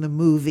look in the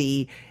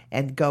movie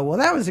and go, well,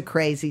 that was a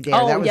crazy day.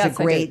 That was a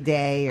great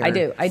day.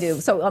 I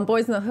do. So on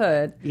Boys in the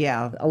Hood,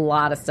 a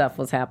lot of stuff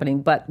was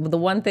happening. But the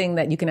one thing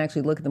that you can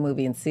actually look at the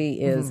movie and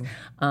see is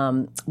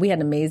we had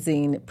an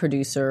amazing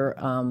producer.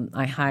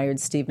 I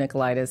hired Steve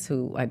Nicolaitis,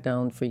 who I'd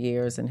known for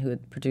years and who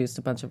had produced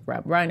a bunch of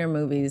Rob Reiner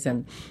movies.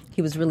 And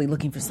he was really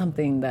looking for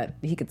something that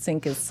he could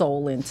sink his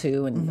soul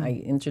into. And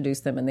I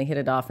introduced them and they hit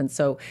it off. And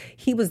so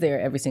he was there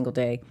every single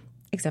day.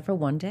 Except for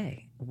one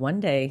day. One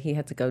day he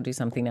had to go do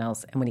something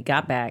else. And when he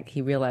got back,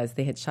 he realized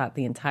they had shot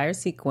the entire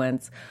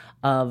sequence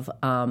of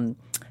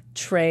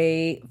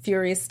Trey,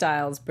 Furious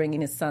Styles,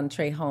 bringing his son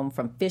Trey home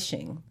from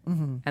fishing.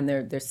 And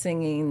they're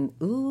singing,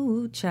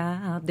 ooh,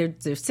 child.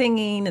 They're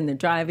singing and they're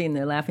driving and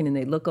they're laughing and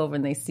they look over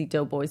and they see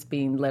Doughboys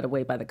being led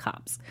away by the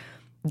cops.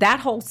 That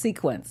whole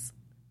sequence,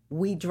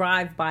 we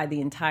drive by the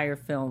entire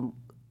film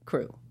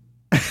crew.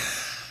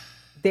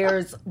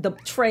 There's the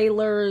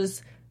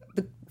trailers,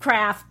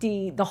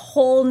 Crafty, the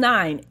whole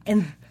nine.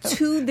 And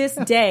to this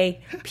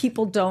day,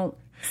 people don't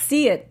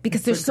see it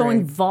because they're so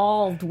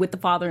involved with the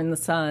father and the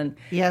son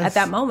at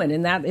that moment.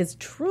 And that is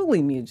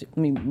truly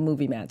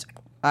movie magic.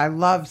 I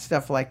love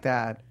stuff like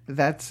that.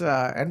 That's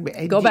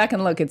go back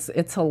and look.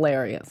 It's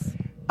hilarious.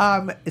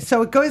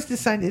 So it goes to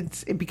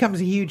Sundance. It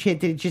becomes a huge hit.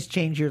 Did it just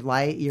change your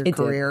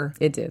career?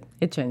 It did.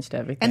 It changed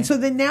everything. And so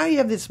then now you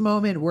have this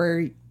moment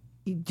where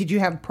did you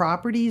have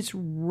properties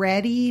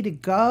ready to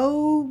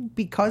go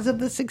because of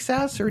the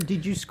success, or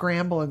did you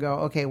scramble and go,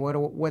 okay,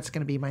 what's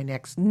going to be my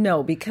next?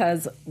 No,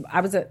 because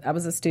I was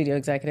a studio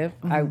executive.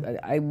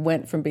 I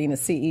went from being a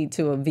CE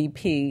to a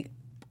VP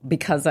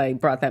because I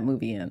brought that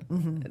movie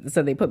in.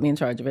 So they put me in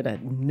charge of it. I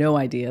had no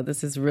idea.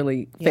 This is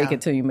really fake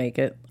it till you make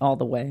it all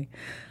the way.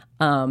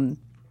 But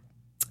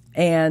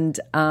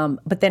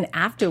then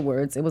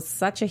afterwards, it was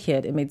such a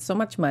hit. It made so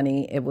much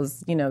money. It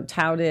was,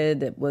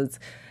 touted. It was,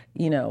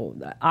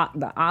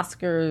 the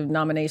Oscar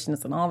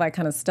nominations and all that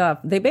kind of stuff.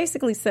 They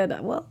basically said,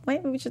 well,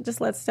 maybe we should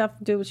just let Steph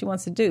do what she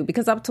wants to do.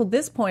 Because up till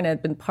this point,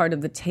 I'd been part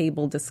of the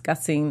table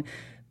discussing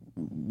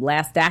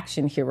Last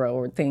Action Hero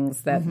or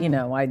things that,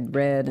 I'd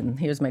read and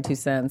here's my 2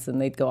 cents,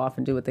 and they'd go off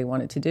and do what they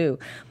wanted to do.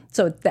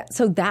 So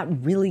that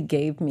really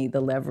gave me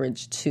the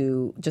leverage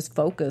to just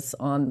focus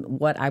on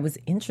what I was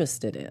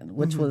interested in,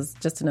 which was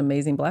just an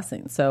amazing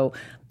blessing. So,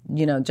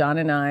 John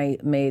and I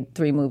made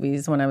 3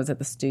 movies when I was at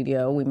the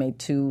studio. We made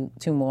two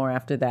more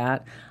after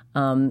that.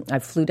 I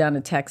flew down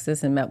to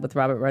Texas and met with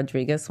Robert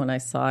Rodriguez when I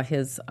saw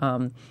his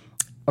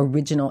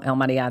original El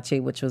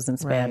Mariachi, which was in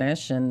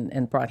Spanish,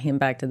 and brought him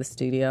back to the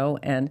studio.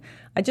 And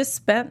I just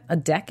spent a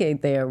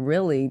decade there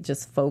really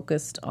just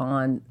focused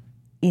on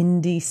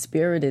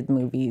indie-spirited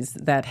movies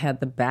that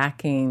had the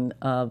backing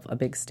of a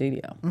big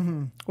studio.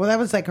 Mm-hmm. Well, that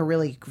was like a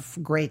really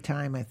great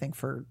time, I think,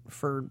 for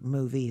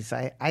movies,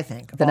 I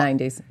think. The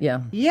 90s,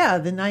 yeah. Yeah,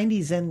 the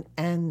 90s.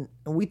 And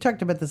we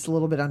talked about this a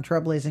little bit on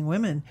Trailblazing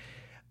Women.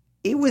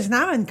 It was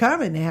not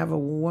uncommon to have a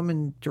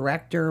woman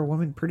director, a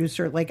woman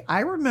producer. Like, I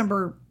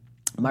remember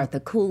Martha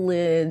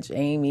Coolidge,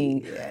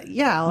 Amy.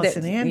 Yeah,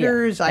 Allison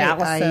Anders. Yeah,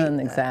 Allison,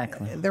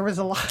 exactly. There was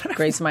a lot of...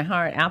 Grace My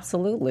Heart,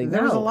 absolutely.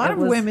 There was a lot of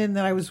women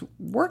that I was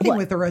working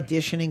with or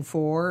auditioning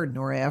for,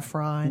 Nora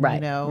Ephron, right,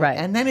 you know. Right.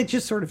 And then it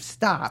just sort of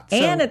stopped.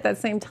 And at that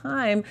same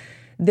time,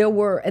 there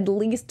were at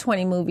least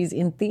 20 movies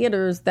in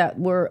theaters that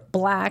were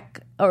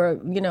black or,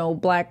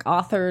 black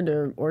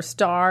authored or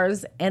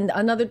stars, and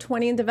another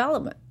 20 in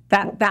development.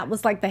 That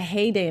was like the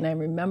heyday, and I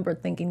remember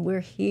thinking, we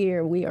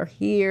are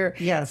here.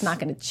 Yes. It's not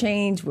going to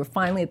change. We're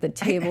finally at the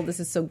table. This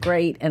is so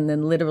great. And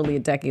then literally a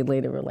decade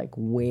later, we're like,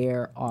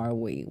 where are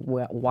we?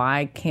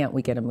 Why can't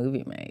we get a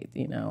movie made,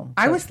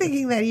 I was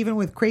thinking that even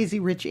with Crazy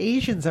Rich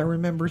Asians, I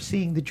remember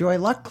seeing the Joy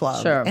Luck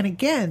Club. Sure. And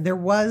again, there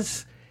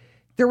was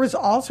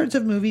all sorts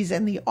of movies,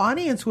 and the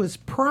audience was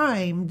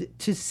primed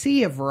to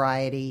see a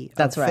variety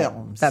of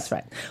films. That's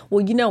right.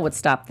 Well, what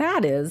stopped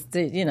that is,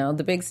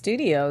 the big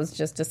studios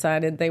just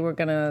decided they were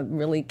going to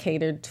really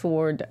cater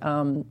toward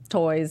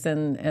toys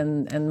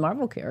and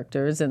Marvel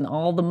characters, and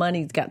all the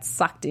money got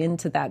sucked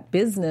into that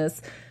business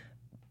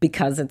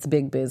because it's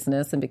big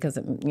business and because,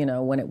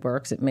 when it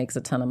works, it makes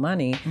a ton of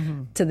money,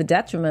 to the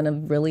detriment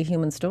of really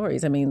human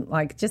stories. I mean,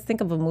 like, just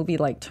think of a movie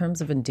like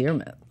Terms of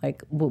Endearment.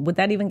 Like, would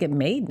that even get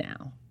made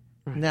now?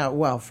 No,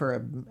 well, for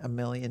 $1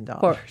 million.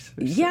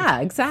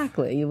 Yeah,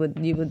 exactly. You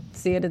would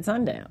see it at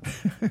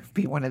Sundance.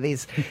 Be one of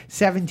these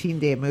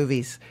 17-day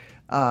movies.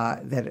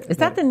 Is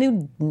that the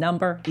new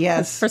number?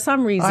 Yes. For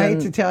some reason. I hate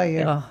to tell you.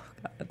 Oh,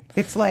 God.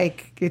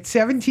 It's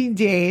 17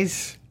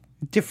 days,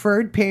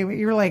 deferred payment.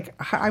 You're like,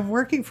 I'm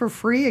working for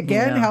free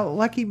again? Yeah. How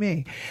lucky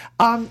me.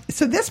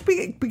 So this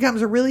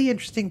becomes a really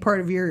interesting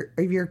part of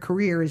your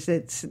career, is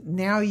that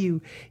now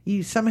you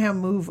somehow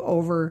move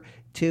over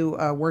to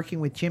working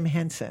with Jim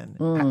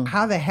Henson.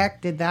 How the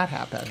heck did that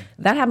happen?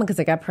 That happened because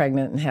I got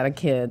pregnant and had a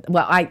kid.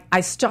 Well,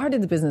 I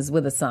started the business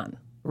with a son.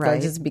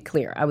 Right. So just to be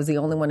clear, I was the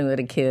only one who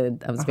had a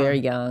kid. I was very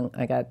young.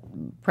 I got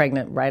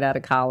pregnant right out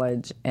of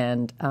college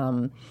and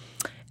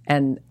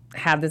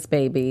had this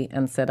baby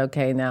and said,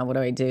 okay, now what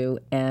do I do?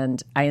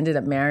 And I ended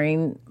up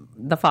marrying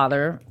the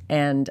father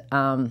and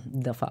and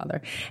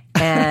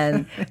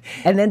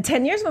then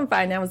 10 years went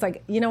by and I was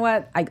like, you know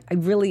what? I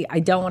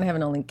don't want to have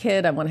an only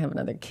kid. I want to have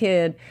another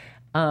kid.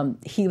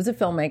 He was a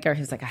filmmaker.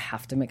 He was like, I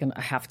have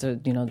to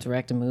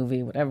direct a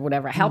movie,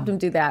 whatever. I helped him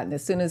do that. And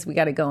as soon as we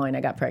got it going,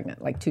 I got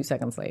pregnant like 2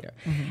 seconds later.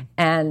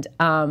 And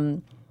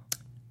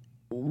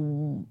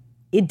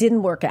it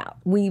didn't work out.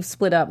 We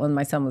split up when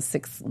my son was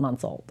 6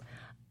 months old.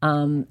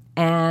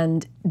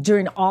 And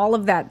during all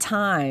of that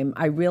time,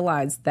 I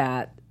realized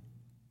that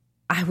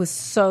I was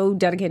so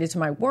dedicated to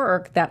my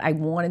work that I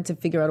wanted to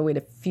figure out a way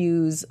to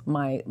fuse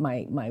my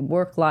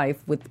work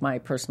life with my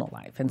personal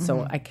life. And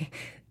so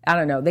I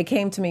don't know. They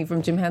came to me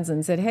from Jim Henson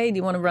and said, hey, do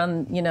you want to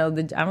run,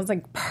 I was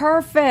like,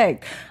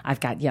 perfect. I've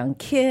got young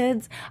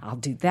kids. I'll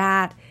do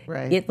that.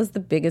 Right. It was the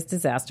biggest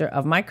disaster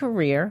of my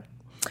career.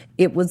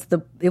 It was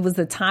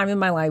the time in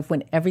my life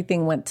when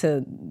everything went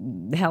to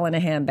hell in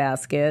a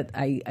handbasket.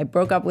 I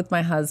broke up with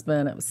my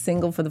husband. I was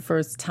single for the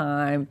first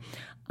time.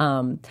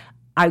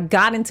 I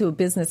got into a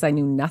business I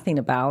knew nothing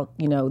about,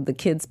 the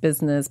kids'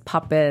 business,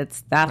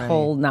 puppets, that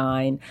whole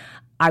nine.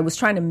 I was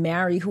trying to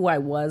marry who I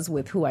was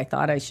with who I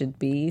thought I should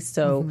be.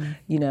 So,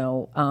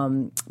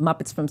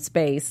 Muppets from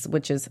Space,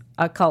 which is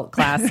a cult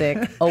classic,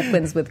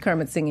 opens with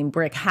Kermit singing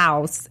Brick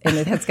House, and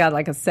it has got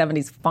like a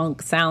 70s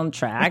funk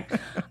soundtrack.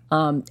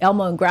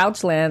 Elmo and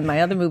Grouchland,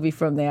 my other movie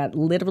from that,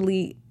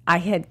 literally I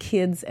had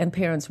kids and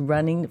parents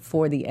running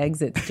for the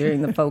exits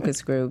during the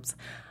focus groups.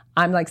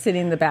 I'm like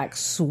sitting in the back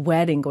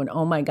sweating, going,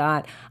 oh my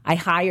God. I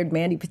hired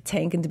Mandy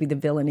Patinkin to be the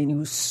villain, and he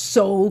was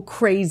so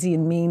crazy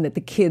and mean that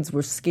the kids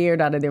were scared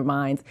out of their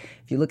minds.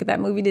 If you look at that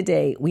movie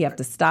today, we have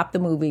to stop the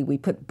movie. We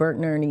put Bert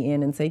and Ernie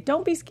in and say,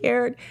 don't be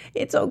scared.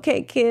 It's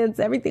okay, kids.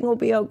 Everything will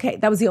be okay.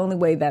 That was the only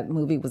way that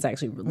movie was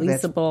actually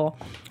releasable.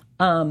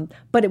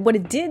 But what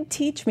it did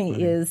teach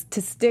me is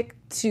to stick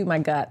to my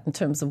gut in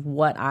terms of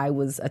what I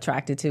was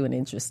attracted to and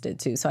interested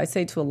to. So I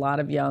say to a lot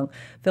of young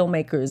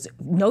filmmakers,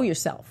 know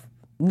yourself.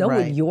 Know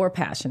what you're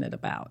passionate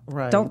about.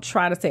 Right. Don't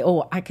try to say,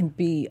 oh, I can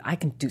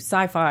do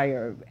sci-fi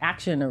or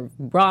action or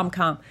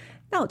rom-com.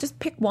 No, just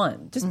pick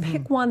one. Just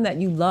pick one that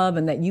you love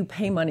and that you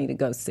pay money to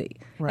go see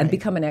and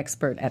become an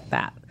expert at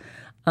that.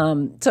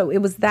 So it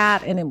was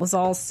that, and it was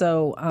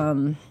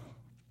also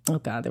oh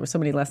God, there were so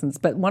many lessons.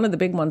 But one of the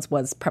big ones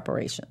was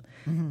preparation.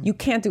 You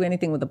can't do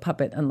anything with a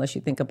puppet unless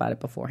you think about it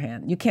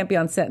beforehand. You can't be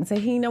on set and say,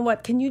 hey, you know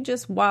what? Can you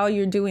just, while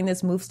you're doing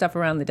this, move stuff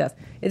around the desk?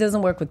 It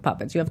doesn't work with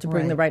puppets. You have to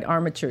bring the right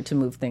armature to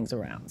move things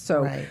around.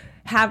 So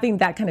having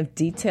that kind of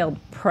detailed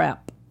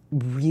prep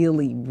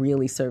really,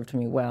 really served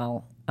me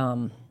well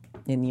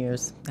in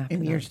years after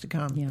years to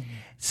come. Yeah.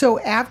 So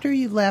after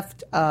you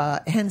left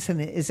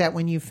Henson, is that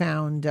when you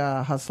found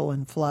Hustle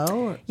and Flow?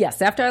 Or?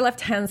 Yes. After I left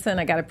Henson,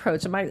 I got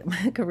approached in my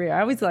career.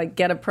 I always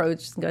get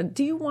approached and go,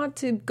 do you want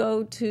to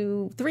go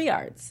to 3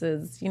 Arts?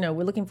 As,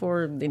 we're looking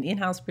for an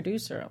in-house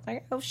producer. I'm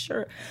like, oh,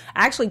 sure.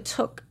 I actually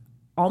took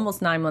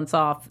almost 9 months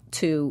off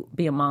to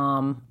be a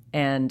mom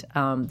and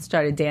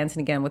started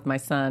dancing again with my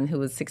son, who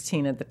was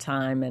 16 at the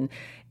time.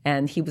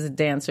 And he was a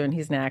dancer, and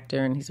he's an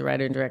actor, and he's a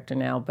writer and director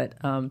now. But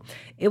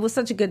it was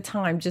such a good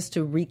time just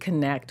to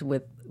reconnect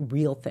with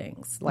real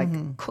things, like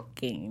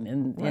cooking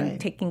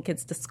and taking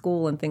kids to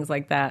school and things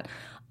like that.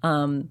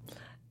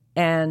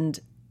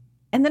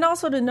 And then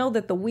also to know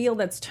that the wheel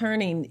that's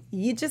turning,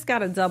 you just got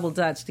to double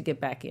dutch to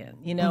get back in.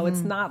 It's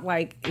not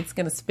like it's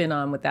going to spin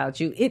on without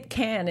you. It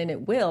can and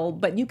it will,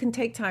 but you can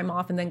take time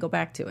off and then go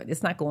back to it.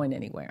 It's not going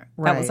anywhere.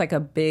 Right. That was like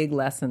a big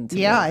lesson to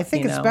me. I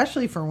think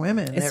especially for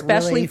women.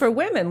 Especially really for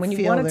women. When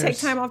you want to take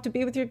time off to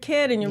be with your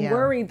kid and you're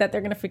worried that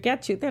they're going to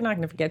forget you, they're not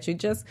going to forget you.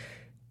 Just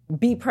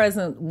be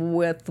present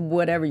with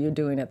whatever you're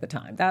doing at the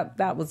time.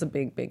 That was a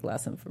big, big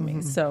lesson for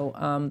me.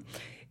 So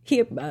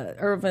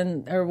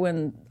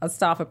Erwin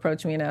Staff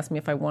approached me and asked me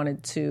if I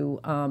wanted to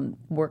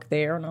work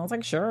there, and I was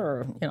like,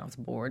 sure. I was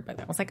bored,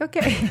 but I was like,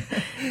 okay,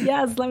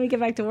 yes, let me get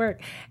back to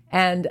work.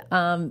 And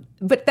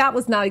but that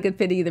was not a good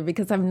fit either,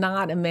 because I'm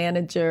not a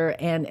manager,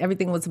 and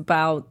everything was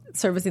about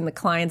servicing the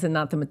clients and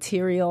not the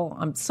material.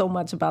 I'm so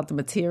much about the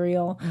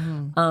material.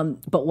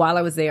 But while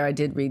I was there, I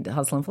did read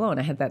Hustle and Flow, and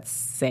I had that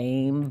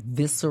same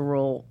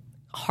visceral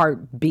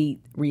heartbeat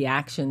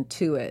reaction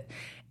to it.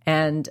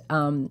 And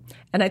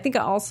I think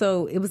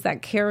also it was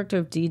that character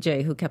of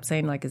DJ who kept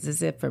saying, like, is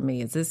this it for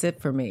me? Is this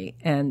it for me?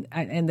 And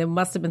there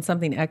must have been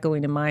something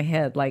echoing in my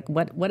head, like,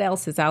 what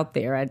else is out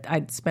there?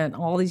 I'd spent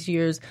all these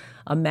years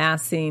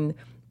amassing,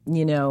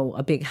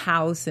 a big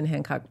house in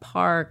Hancock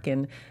Park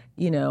and,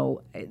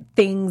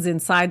 things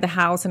inside the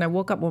house. And I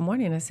woke up one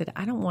morning and I said,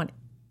 I don't want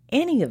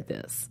any of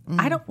this.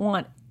 I don't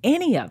want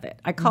any of it.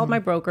 I called my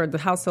broker. The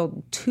house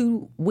sold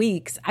 2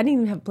 weeks. I didn't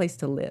even have a place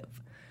to live.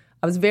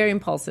 I was very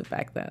impulsive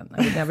back then.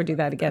 I would never do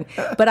that again.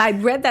 But I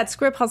read that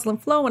script, Hustle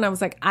and Flow, and I was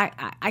like,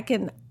 I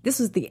can. This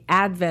was the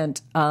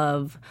advent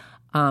of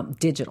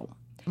digital.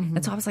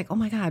 And so I was like, oh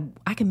my God,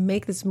 I can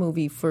make this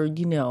movie for,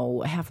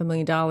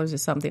 $500,000 or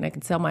something. I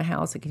can sell my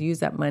house. I could use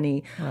that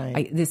money.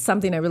 Right. There's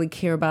something I really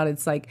care about.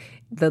 It's like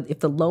if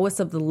the lowest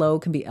of the low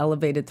can be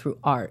elevated through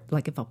art,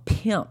 like if a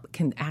pimp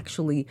can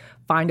actually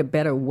find a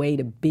better way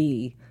to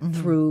be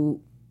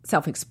through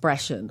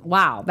self-expression.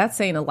 Wow, that's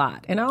saying a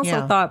lot. And I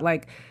also thought,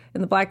 like, in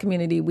the Black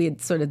community, we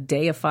had sort of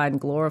deified and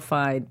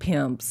glorified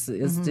pimps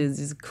as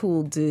these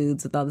cool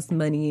dudes with all this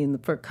money and the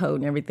fur coat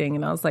and everything.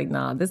 And I was like,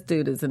 nah, this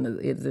dude is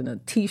in a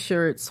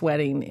T-shirt,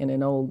 sweating in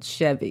an old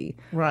Chevy.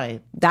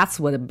 Right. That's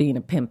what being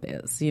a pimp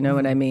is. You know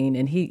what I mean?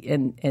 And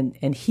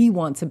he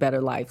wants a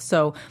better life.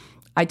 So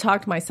I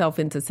talked myself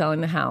into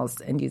selling the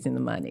house and using the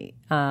money.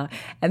 And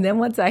then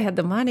once I had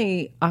the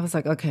money, I was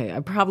like, okay, I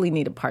probably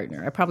need a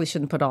partner. I probably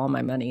shouldn't put all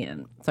my money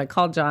in. So I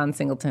called John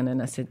Singleton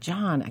and I said,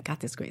 John, I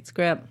got this great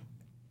script.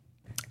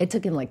 It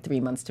took him like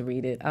 3 months to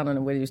read it. I don't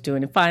know what he was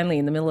doing. And finally,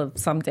 in the middle of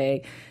some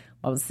day,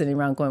 I was sitting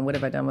around going, what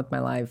have I done with my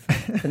life?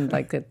 In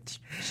like a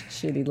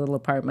shitty little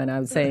apartment.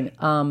 I was saying,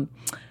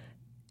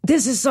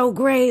 this is so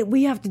great.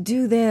 We have to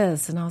do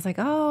this. And I was like,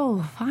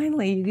 oh,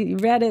 finally, you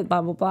read it,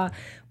 blah, blah, blah.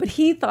 But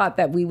he thought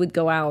that we would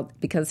go out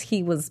because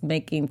he was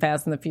making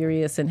Fast and the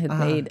Furious and had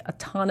made a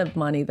ton of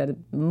money,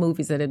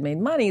 movies that had made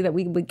money, that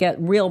we would get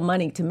real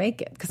money to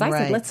make it. Because I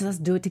said, let's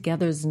do it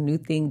together as a new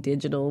thing,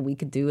 digital. We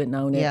could do it and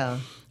own it. Yeah.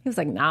 He was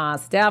like, nah,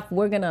 Steph,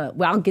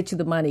 I'll get you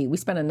the money. We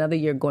spent another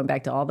year going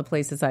back to all the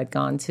places I'd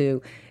gone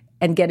to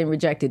and getting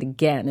rejected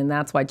again. And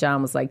that's why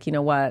John was like, you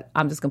know what,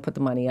 I'm just going to put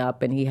the money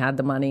up. And he had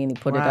the money and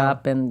he put it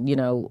up and,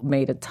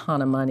 made a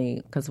ton of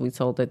money because we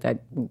sold it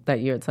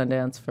that year at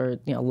Sundance for,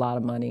 a lot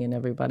of money and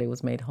everybody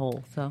was made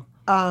whole. So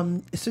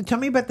tell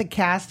me about the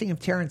casting of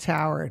Terrence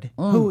Howard,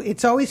 who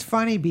it's always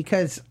funny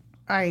because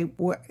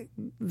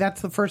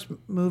that's the first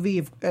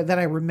movie that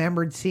I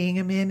remembered seeing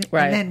him in.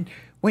 Right. And then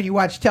when you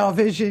watch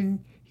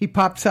television, he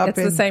pops up. It's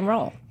the same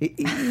role.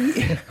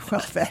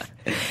 Well,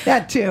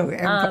 that too.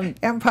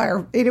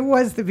 Empire. It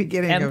was the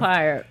beginning.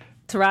 Empire.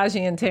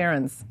 Taraji and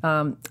Terrence.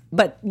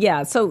 But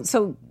yeah,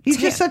 so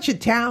he's just such a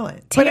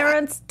talent.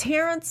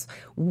 Terrence,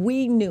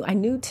 I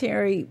knew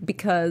Terry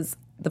because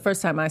the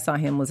first time I saw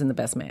him was in The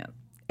Best Man.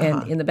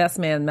 And in The Best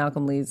Man,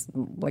 Malcolm Lee's,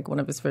 like one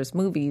of his first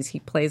movies, he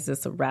plays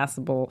this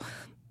irascible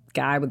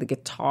guy with a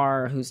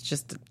guitar who's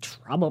just a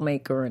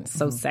troublemaker and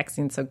so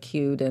sexy and so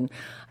cute.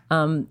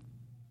 And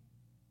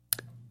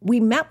we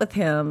met with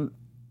him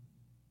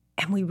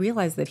and we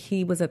realized that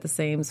he was at the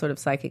same sort of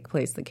psychic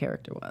place the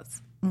character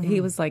was.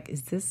 He was like,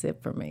 "Is this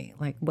it for me?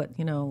 Like, what?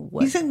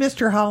 What?" He's in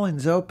Mr.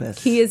 Holland's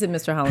Opus. He is in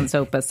Mr. Holland's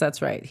Opus.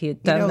 That's right. He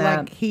had done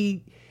that.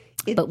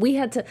 But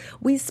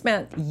we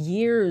spent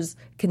years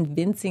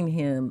convincing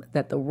him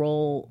that the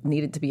role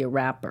needed to be a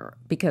rapper,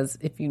 because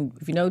if you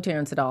know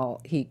Terrence at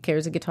all, he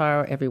carries a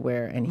guitar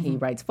everywhere and he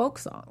writes folk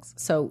songs.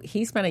 So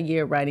he spent a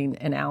year writing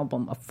an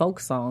album of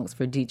folk songs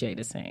for DJ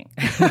to sing.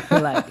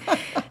 Like,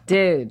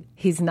 dude,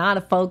 he's not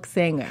a folk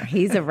singer.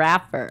 He's a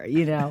rapper,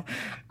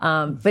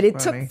 But it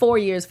took 4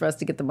 years for us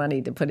to get the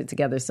money to put it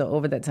together. So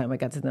over that time, I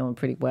got to know him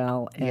pretty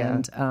well.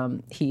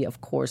 And he, of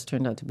course,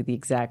 turned out to be the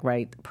exact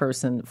right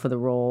person for the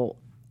role.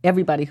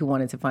 Everybody who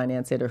wanted to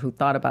finance it or who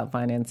thought about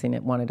financing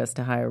it wanted us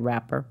to hire a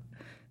rapper,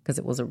 because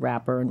it was a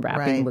rapper and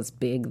rapping was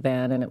big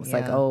then. And it was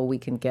like, oh, we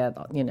can get,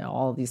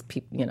 all these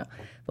people,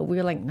 But we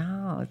were like,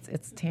 no,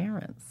 it's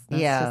Terrence.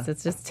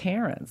 It's just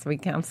Terrence.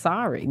 I'm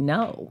sorry.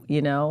 No,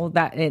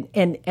 that.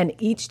 And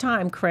each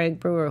time Craig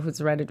Brewer, who's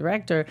the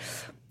writer-director,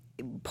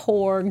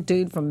 poor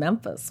dude from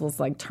Memphis, was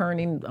like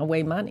turning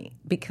away money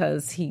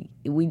because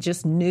we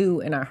just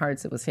knew in our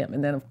hearts it was him.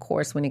 And then, of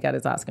course, when he got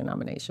his Oscar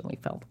nomination, we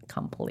felt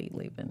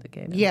completely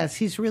vindicated. Yes,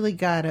 he's really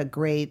got a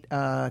great,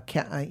 comes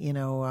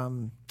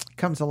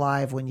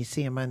alive when you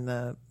see him on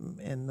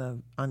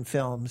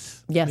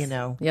films.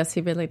 Yes, yes, he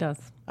really does.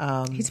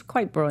 He's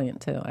quite brilliant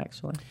too,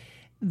 actually.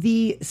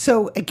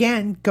 So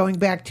again, going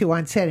back to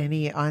on set,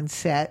 any on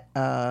set.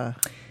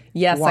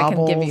 Yes, I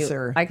can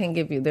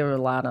give you. There were a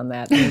lot on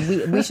that. I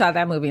mean, we shot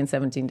that movie in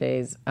 17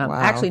 days. Wow.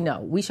 Actually, no,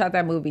 we shot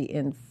that movie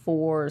in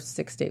 4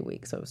 6-day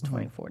weeks. So it was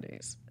 24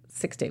 days.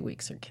 6-day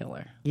weeks are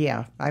killer.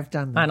 Yeah, I've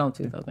done them. I don't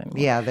do those anymore.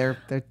 Yeah, they're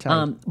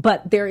tight.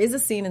 But there is a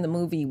scene in the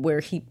movie where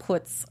he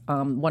puts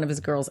one of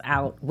his girls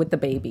out with the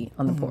baby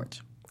on the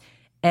porch,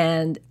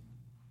 and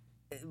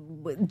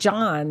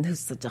John, who's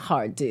such a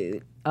hard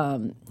dude,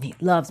 he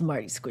loves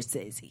Marty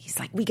Scorsese. He's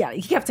like,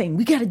 he kept saying,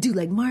 we got to do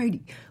like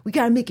Marty. We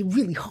got to make it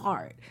really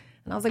hard.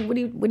 And I was like, what are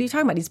you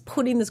talking about? He's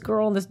putting this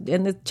girl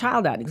and the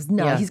child out. He goes,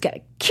 no, he's got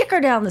to kick her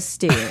down the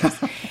stairs.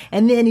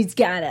 And then he's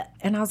got to,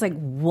 and I was like,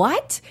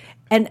 what?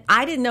 And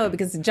I didn't know it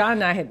because John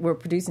and I were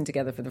producing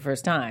together for the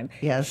first time.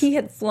 Yes. He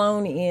had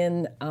flown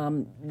in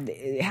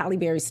Halle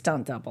Berry's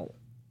stunt double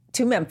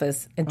to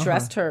Memphis and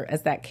dressed her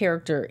as that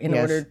character in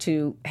order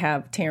to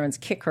have Terrence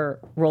kick her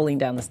rolling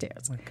down the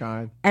stairs. Oh, my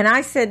God. And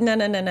I said,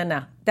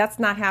 no. That's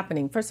not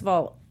happening. First of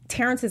all,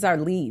 Terrence is our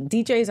lead.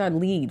 DJ is our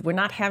lead. We're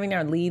not having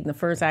our lead in the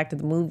first act of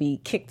the movie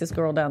kick this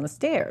girl down the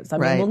stairs. I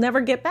mean, we'll never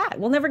get back.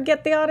 We'll never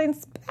get the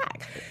audience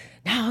back.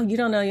 No, you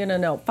don't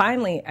know.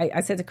 Finally,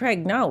 I said to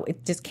Craig, no,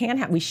 it just can't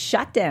happen. We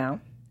shut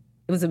down.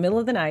 It was the middle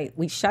of the night.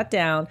 We shut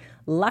down.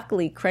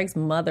 Luckily, Craig's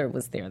mother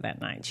was there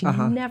that night. She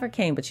never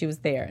came, but she was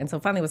there. And so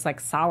finally it was like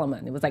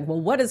Solomon. It was like,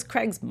 well, what does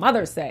Craig's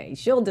mother say?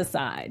 She'll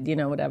decide,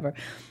 whatever.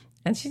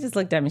 And she just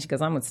looked at me. She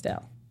goes, I'm with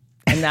Stell.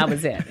 And that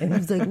was it. And he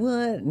was like,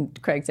 what?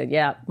 And Craig said,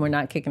 yeah, we're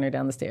not kicking her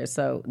down the stairs.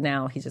 So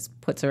now he just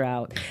puts her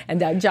out.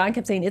 And John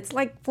kept saying, it's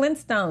like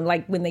Flintstone,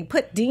 like when they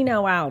put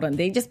Dino out and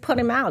they just put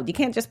him out. You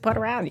can't just put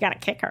her out. You got to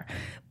kick her.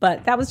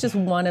 But that was just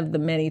one of the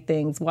many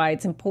things why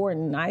it's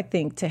important, I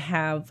think, to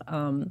have,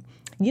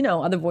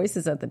 other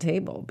voices at the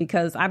table,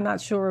 because I'm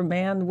not sure a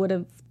man would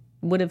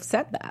have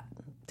said that,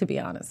 to be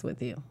honest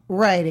with you.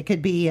 Right. It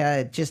could be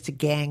just a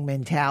gang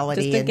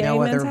mentality and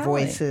no other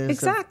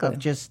voices of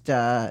just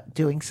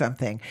doing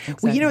something.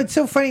 Exactly. Well, it's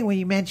so funny when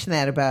you mention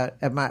that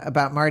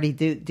about Marty.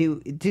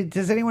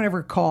 Does anyone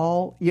ever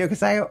call?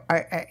 Because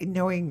I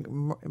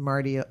knowing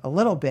Marty a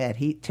little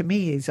bit, to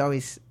me he's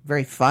always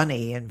very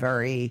funny and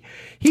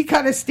he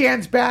kind of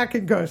stands back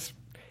and goes,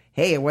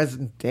 hey,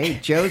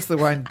 Joe's the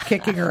one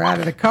kicking her out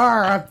of the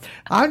car.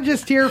 I'm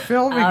just here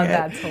filming it.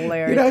 That's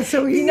hilarious.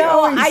 So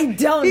I don't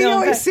know. He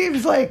always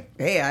seems like,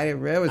 hey,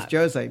 that was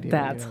Joe's idea.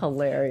 That's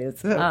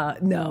hilarious.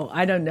 No,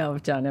 I don't know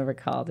if John ever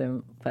called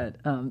him,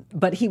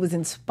 but he was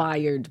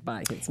inspired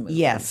by his movies.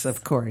 Yes,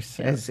 of course,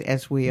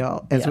 as we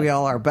all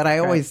are. But I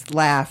always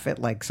laugh at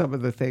like some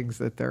of the things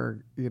that they're,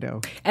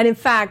 And in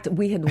fact,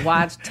 we had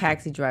watched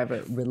Taxi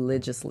Driver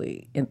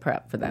religiously in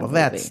prep for that movie.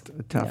 Well, that's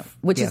tough.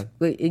 Which is,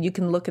 you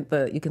can look at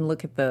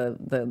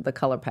the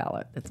color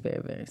palette. It's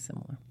very, very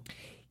similar.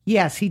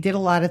 Yes, he did a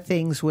lot of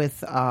things with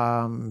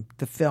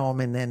the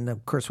film, and then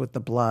of course with the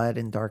blood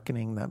and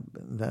darkening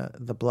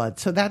the blood.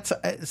 So that's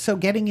so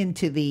getting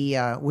into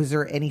the. Was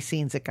there any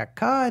scenes that got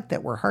cut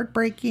that were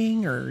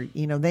heartbreaking, or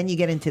then you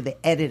get into the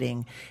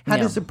editing? How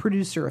does the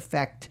producer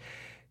affect?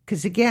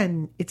 Because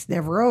again, it's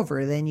never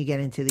over. Then you get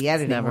into the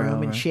editing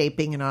room and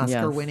shaping an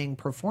Oscar-winning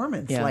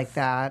performance like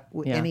that.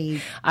 Yeah.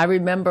 I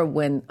remember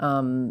when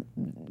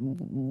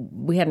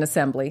we had an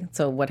assembly.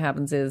 So what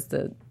happens is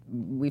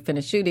we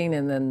finish shooting,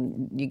 and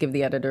then you give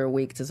the editor a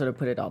week to sort of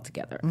put it all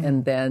together,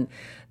 and then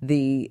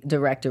the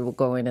director will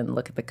go in and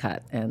look at the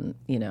cut. And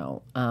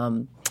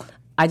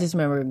I just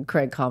remember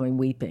Craig called me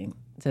weeping.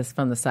 just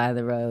from the side of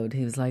the road.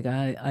 He was like,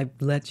 I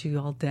let you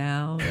all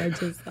down. I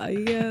was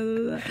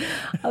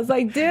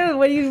like, dude,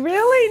 what do you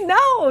really?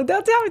 No,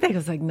 don't tell me that. I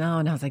was like, no.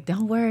 And I was like,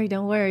 don't worry.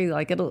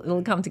 Like,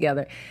 it'll come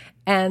together.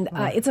 And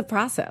it's a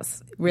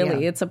process,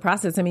 really. Yeah. It's a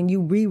process. I mean,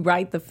 you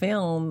rewrite the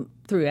film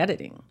through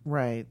editing.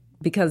 Right.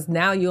 Because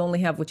now you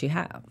only have what you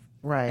have.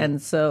 Right.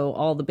 And so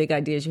all the big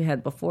ideas you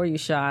had before you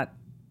shot,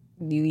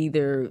 you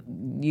either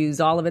use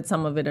all of it,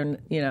 some of it, or,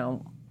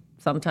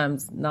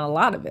 sometimes not a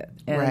lot of it.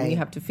 And you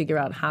have to figure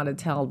out how to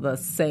tell the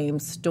same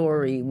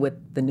story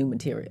with the new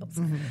materials.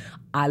 Mm-hmm.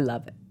 I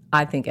love it.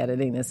 I think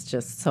editing is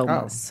just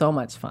so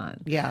much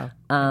fun. Yeah,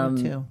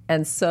 me too.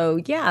 And so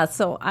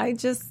I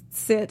just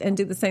sit and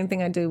do the same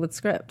thing I do with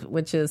script,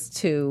 which is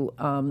to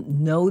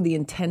know the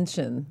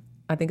intention.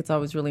 I think it's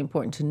always really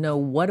important to know,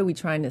 what are we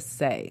trying to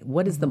say?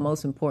 What is the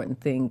most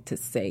important thing to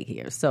say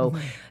here? So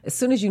as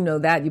soon as you know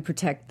that, you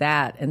protect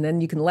that, and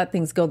then you can let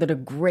things go that are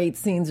great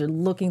scenes or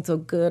looking so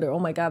good, or, oh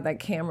my God, that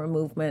camera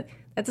movement.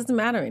 That doesn't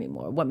matter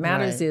anymore. What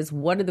matters is,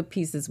 what are the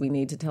pieces we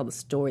need to tell the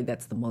story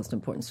that's the most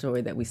important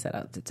story that we set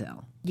out to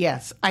tell?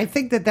 Yes. I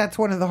think that's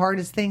one of the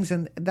hardest things,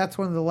 and that's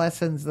one of the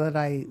lessons that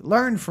I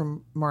learned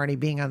from Marty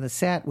being on the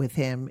set with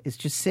him, is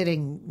just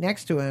sitting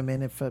next to him,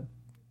 and if a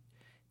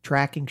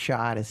tracking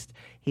shot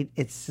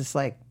it's just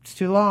like, it's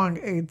too long,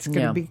 it's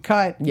going to be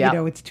cut,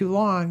 it's too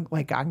long,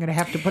 like, I'm going to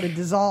have to put a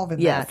dissolve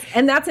in that.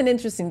 And that's an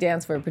interesting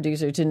dance for a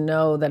producer, to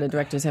know that a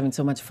director's having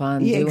so much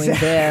fun doing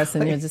this,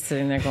 and you're just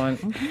sitting there going,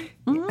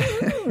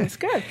 it's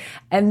good.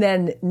 And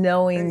then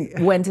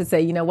knowing when to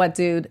say, you know what,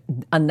 dude,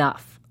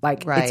 enough,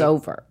 like, it's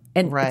over.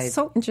 And it's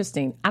so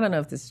interesting. I don't know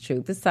if this is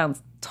true. This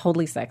sounds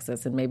totally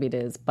sexist, and maybe it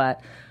is,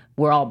 but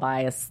we're all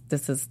biased.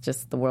 This is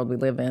just the world we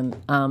live in.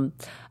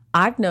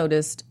 I've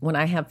noticed when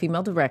I have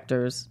female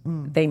directors,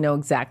 they know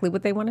exactly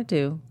what they want to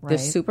do. They're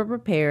super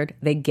prepared.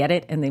 They get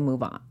it and they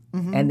move on.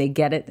 Mm-hmm. And they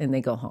get it and they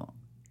go home.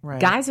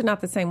 Right. Guys are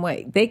not the same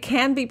way. They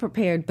can be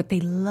prepared, but they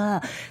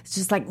love, it's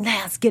just like,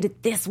 let's get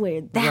it this way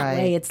or that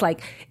way. It's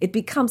like, it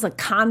becomes a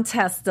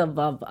contest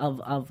of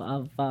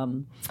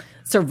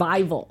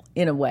survival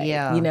in a way,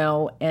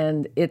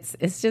 and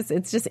it's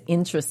just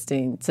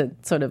interesting to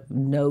sort of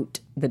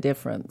note the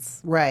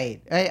difference.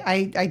 Right.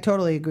 I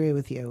totally agree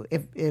with you.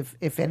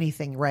 If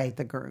anything,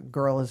 the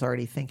girl is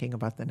already thinking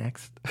about the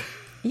next.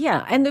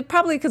 Yeah, and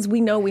probably because we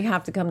know we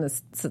have to come to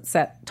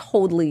set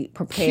totally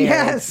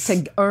prepared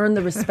to earn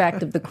the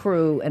respect of the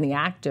crew and the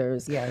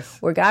actors. Yes.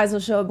 Where guys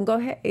will show up and go,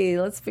 hey,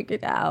 let's figure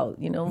it out.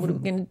 What are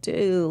we going to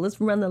do? Let's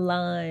run the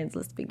lines.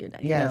 Let's figure it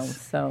out.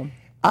 Yes.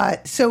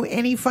 So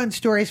any fun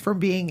stories from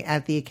being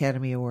at the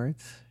Academy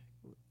Awards?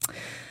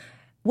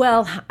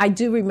 Well, I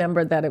do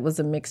remember that it was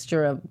a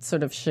mixture of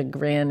sort of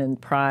chagrin and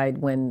pride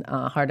when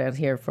Hard Out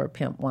Here for a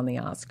Pimp won the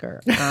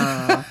Oscar.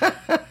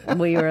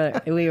 We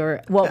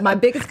were. Well, my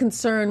biggest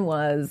concern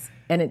was,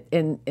 and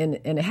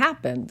it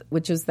happened,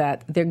 which is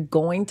that they're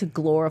going to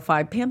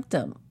glorify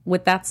pimpdom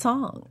with that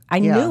song. I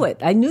knew it.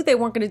 I knew they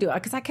weren't going to do it,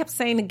 because I kept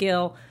saying to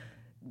Gil,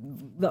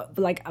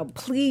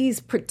 please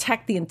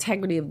protect the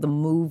integrity of the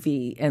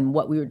movie and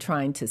what we were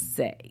trying to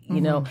say.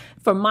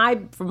 For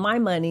my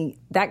money,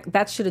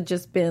 that should have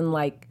just been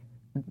like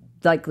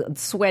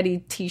sweaty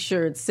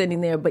T-shirts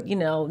sitting there. But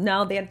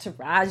now they had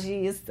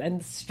Taraji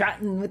and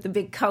strutting with the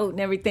big coat and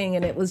everything,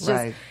 and it was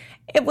just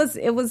it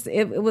wasn't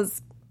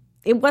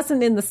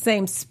in the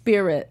same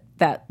spirit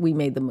that we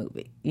made the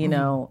movie,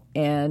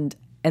 and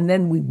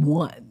then we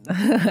won.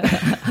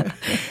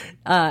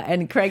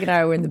 And Craig and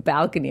I were in the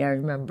balcony, I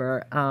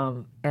remember,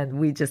 and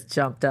we just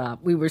jumped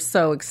up. We were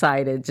so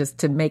excited just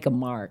to make a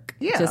mark,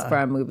 just for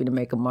our movie to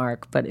make a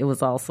mark. But it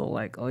was also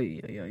like,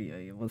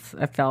 it was.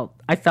 I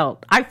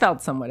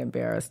felt somewhat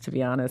embarrassed, to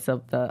be honest,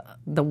 of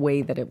the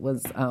way that it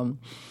was.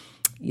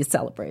 You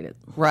celebrated,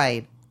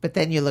 right? But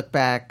then you look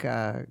back,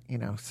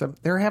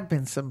 there have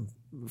been some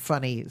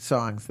funny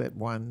songs that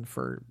won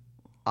for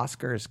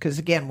Oscars, because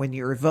again, when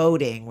you're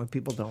voting, when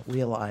people don't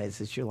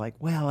realize is, you're like,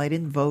 well, I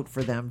didn't vote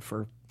for them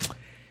for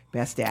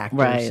Best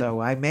Actor,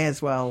 so I may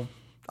as well.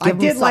 I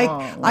did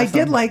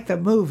like the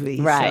movie,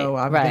 so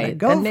I'm going to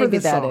go for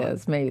the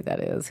song. Maybe that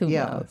is. Who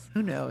knows?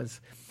 Who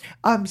knows?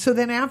 So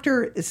then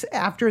after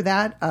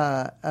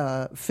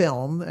that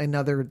film,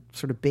 another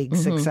sort of big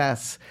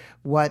success,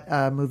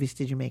 what movies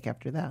did you make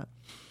after that?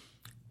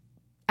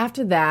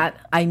 After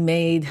that, I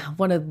made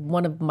one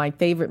of my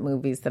favorite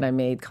movies that I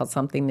made, called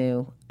Something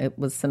New. It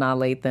was Sanaa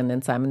Lathan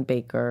and Simon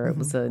Baker. It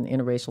was an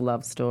interracial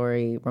love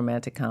story,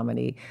 romantic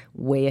comedy,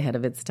 way ahead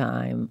of its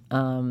time.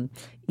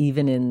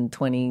 Even in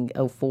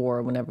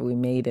 2004, whenever we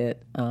made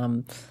it,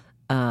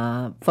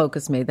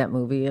 Focus made that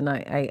movie, and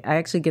I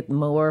actually get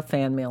more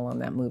fan mail on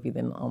that movie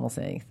than almost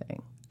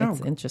anything.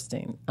 It's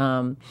interesting.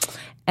 And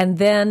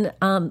then,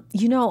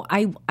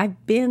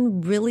 I've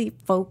been really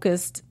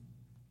focused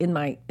in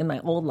my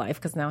old life,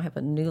 because now I have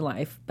a new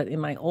life, but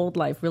in my old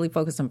life, really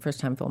focused on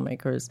first-time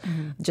filmmakers.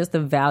 Just the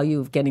value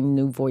of getting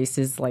new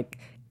voices, like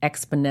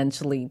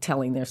exponentially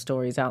telling their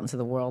stories out into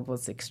the world,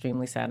 was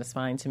extremely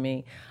satisfying to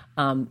me.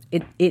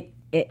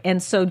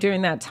 and so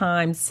during that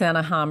time,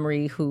 Sana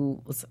Hamri,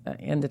 who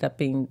ended up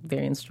being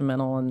very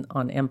instrumental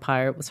on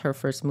Empire, it was her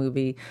first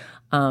movie.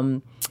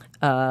 Gerard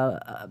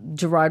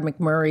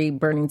McMurray,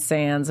 Burning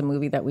Sands, a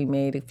movie that we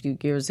made a few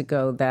years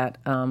ago that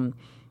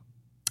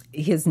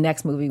his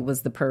next movie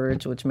was The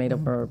Purge, which made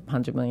over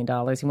 $100 million.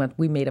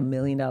 We made $1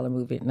 million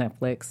movie at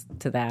Netflix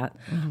to that.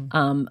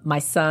 My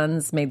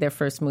sons made their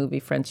first movie,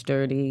 French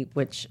Dirty,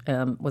 which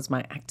was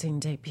my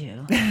acting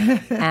debut,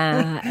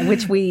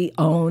 which we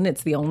own.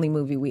 It's the only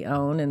movie we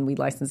own, and we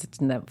licensed it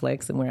to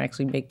Netflix, and we're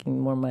actually making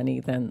more money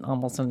than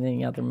almost on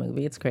any other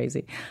movie. It's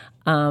crazy.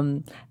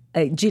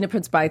 Gina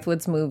Prince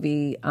Bythewood's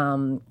movie,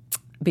 Beyond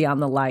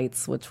the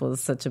Lights, which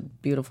was such a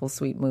beautiful,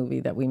 sweet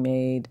movie that we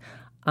made.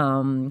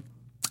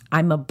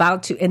 I'm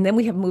about to, and then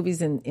we have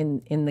movies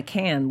in the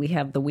can. We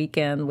have The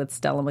Weekend with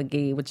Stella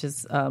McGee, which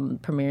is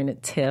premiering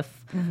at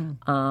TIFF,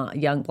 a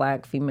young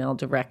black female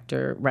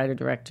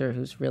writer-director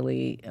who's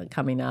really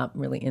coming up,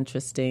 really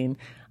interesting.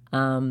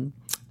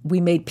 We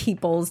made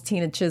People's,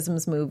 Tina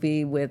Chisholm's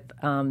movie with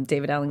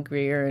David Alan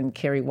Grier and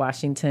Kerry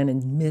Washington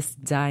and Miss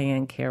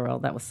Diane Carroll.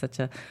 That was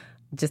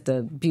just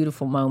a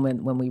beautiful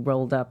moment when we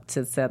rolled up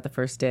to set the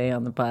first day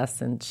on the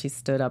bus, and she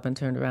stood up and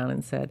turned around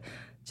and said,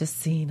 "Just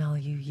seeing all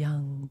you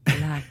young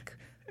black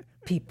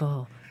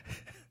people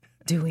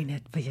doing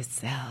it for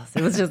yourselves."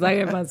 It was just like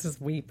everyone's just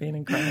weeping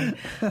and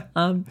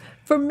crying.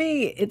 For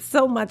me, it's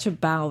so much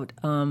about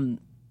the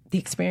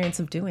experience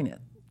of doing it.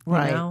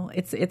 Right. You know?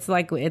 It's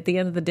like at the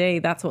end of the day,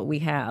 that's what we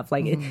have.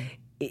 Like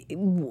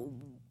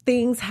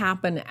things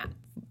happen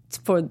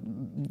for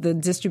the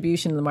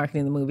distribution and the marketing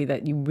of the movie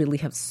that you really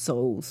have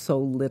so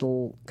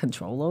little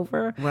control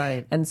over.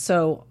 Right. And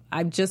so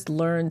I've just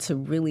learned to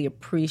really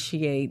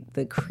appreciate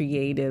the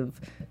creative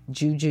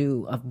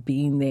juju of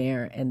being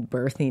there and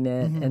birthing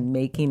it and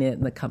making it,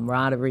 and the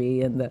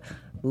camaraderie and the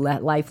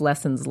life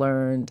lessons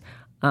learned.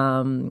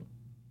 I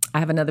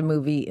have another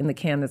movie in the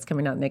can that's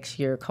coming out next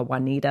year called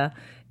Juanita.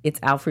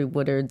 It's Alfre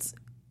Woodard's.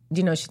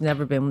 You know, she's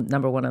never been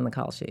number one on the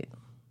call sheet.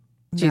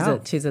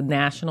 She's a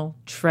national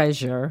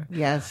treasure.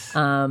 Yes.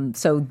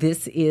 So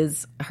this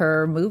is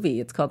her movie.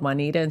 It's called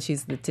Juanita, and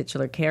she's the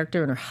titular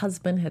character, and her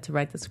husband had to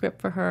write the script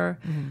for her.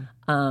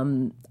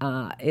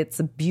 It's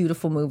a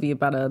beautiful movie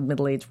about a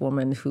middle-aged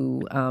woman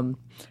who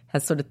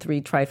has sort of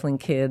 3 trifling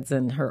kids,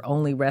 and her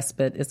only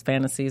respite is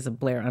fantasies of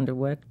Blair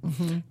Underwood.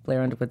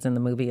 Blair Underwood's in the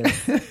movie as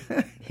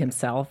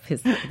himself,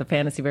 the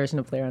fantasy version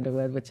of Blair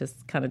Underwood, which is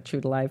kind of true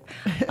to life.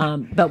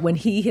 But when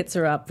he hits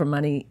her up for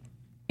money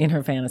in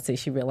her fantasy,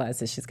 she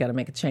realizes she's got to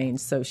make a change.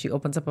 So she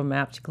opens up a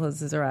map, she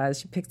closes her eyes,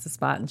 she picks a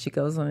spot, and she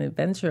goes on an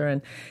adventure.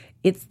 And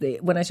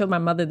when I showed my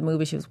mother the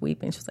movie, she was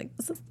weeping. She was like,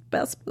 "This is the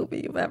best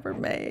movie you've ever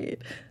made."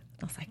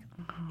 And I was like,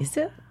 "Is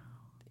it?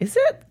 Is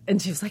it?"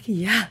 And she was like,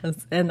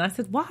 "Yes." And I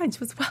said, "Why?" And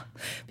she was, "Well,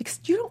 because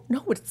you don't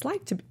know what it's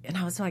like to be." And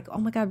I was like, "Oh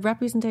my God,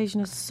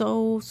 representation is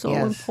so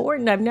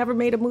important. I've never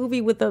made a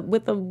movie with a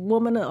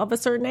woman of a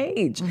certain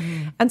age."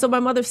 And so my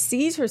mother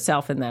sees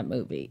herself in that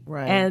movie.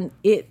 Right. And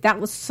that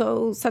was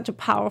such a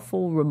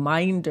powerful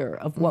reminder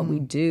of what we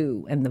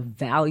do and the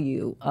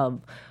value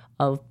of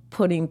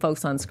putting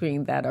folks on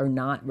screen that are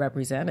not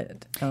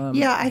represented.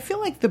 Yeah, I feel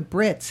like the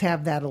Brits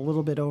have that a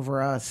little bit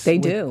over us. They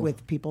do.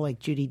 With people like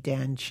Judi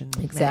Dench and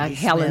exactly Maggie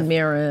Helen Smith.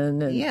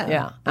 Mirren. And,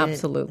 yeah,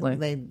 absolutely.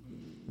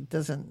 It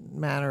doesn't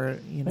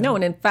matter, you know. No,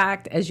 and in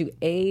fact, as you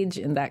age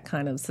in that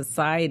kind of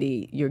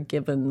society, you're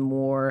given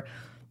more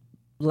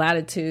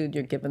latitude,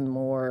 you're given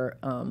more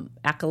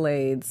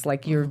accolades,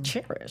 like you're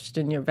cherished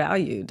and you're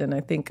valued. And I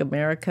think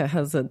America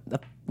has a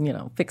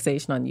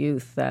fixation on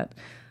youth that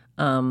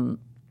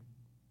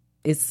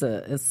is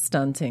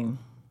stunting.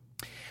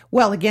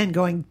 Well, again,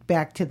 going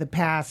back to the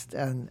past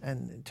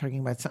and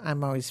talking about,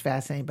 I'm always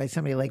fascinated by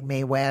somebody like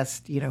Mae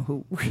West,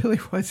 who really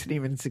wasn't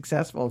even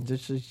successful.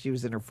 Just she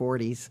was in her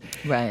 40s,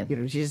 right?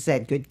 She just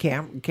had good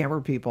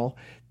camera people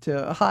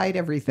to hide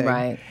everything,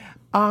 right?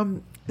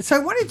 So I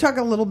want to talk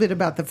a little bit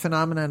about the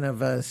phenomenon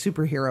of a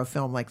superhero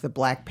film like the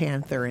Black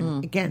Panther,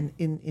 and again,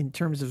 in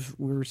terms of,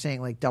 we were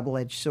saying, like,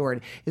 double-edged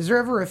sword. Is there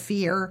ever a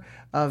fear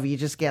of you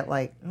just get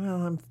like,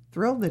 well, I'm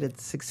thrilled that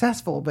it's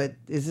successful, but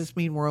does this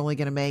mean we're only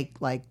going to make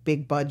like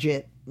big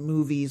budget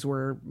movies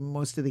where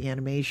most of the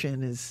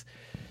animation is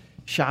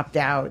shopped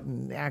out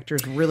and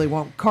actors really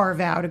won't carve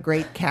out a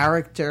great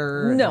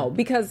character? No,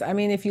 because I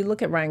mean, if you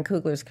look at Ryan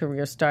Coogler's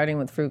career, starting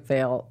with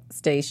Fruitvale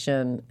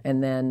Station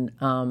and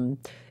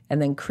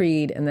then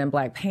Creed and then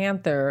Black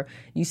Panther,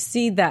 you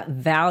see that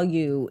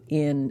value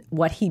in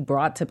what he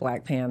brought to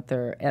Black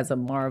Panther as a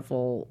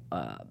Marvel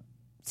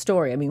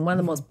story. I mean, one of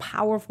the most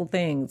powerful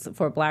things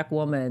for a Black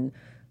woman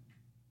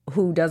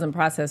who doesn't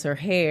process her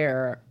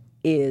hair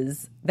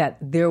is that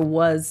there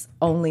was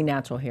only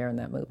natural hair in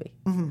that movie.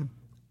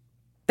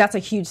 That's a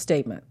huge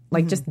statement.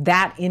 Like, just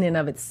that in and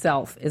of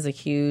itself is a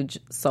huge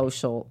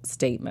social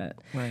statement,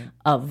 right,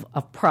 of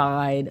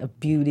pride, of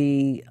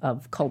beauty,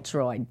 of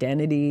cultural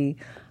identity.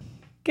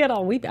 Get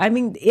all weepy. I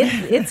mean,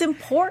 it's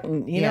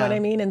important. You know what I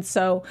mean? And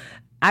so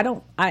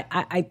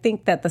I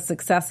think that the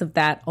success of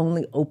that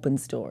only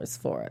opens doors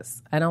for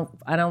us. I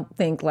don't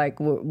think like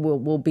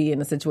we'll be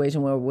in a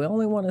situation where we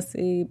only want to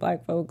see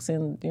Black folks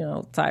in,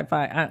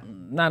 sci-fi.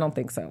 I don't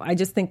think so. I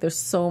just think there's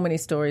so many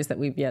stories that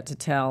we've yet to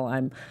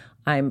tell.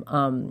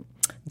 I'm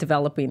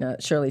developing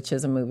a Shirley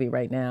Chisholm movie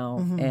right now,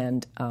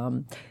 and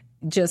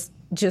just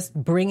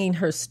bringing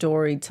her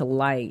story to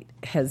light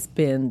has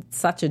been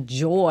such a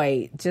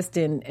joy, just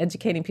in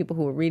educating people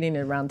who are reading it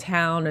around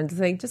town and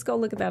saying, just go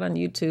look at that on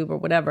YouTube or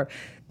whatever.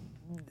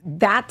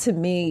 That to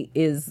me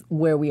is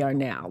where we are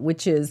now,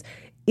 which is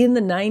in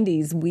the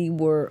 90s,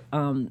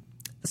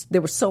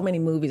 there were so many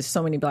movies,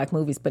 so many Black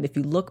movies, but if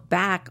you look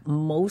back,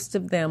 most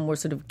of them were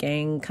sort of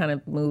gang kind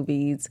of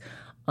movies.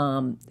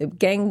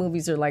 Gang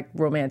movies are like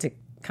romantic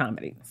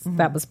comedies.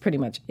 That was pretty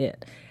much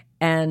it.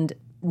 And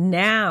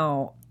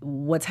now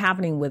what's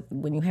happening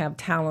when you have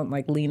talent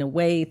like Lena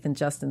Waithe and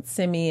Justin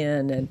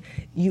Simien and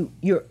you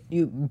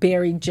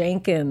Barry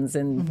Jenkins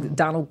and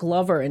Donald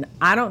Glover, and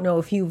I don't know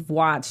if you've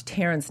watched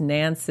Terrence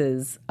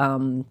Nance's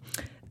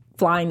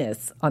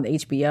Flyness on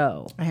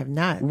HBO. I have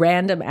not.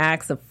 Random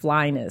Acts of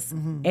Flyness.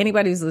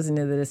 Anybody who's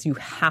listening to this, you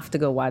have to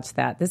go watch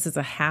that. This is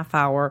a half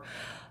hour.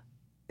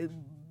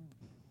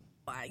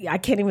 I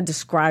can't even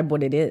describe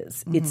what it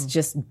is. It's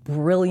just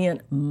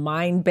brilliant,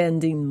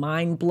 mind-bending,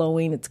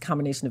 mind-blowing. It's a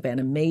combination of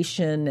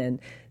animation and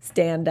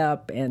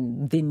stand-up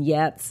and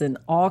vignettes and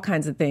all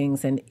kinds of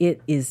things. And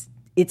it's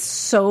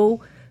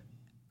so,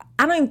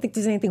 I don't even think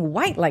there's anything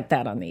white like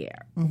that on the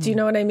air. Do you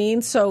know what I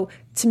mean? So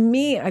to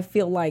me, I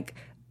feel like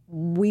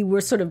we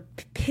were sort of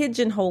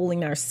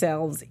pigeonholing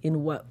ourselves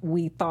in what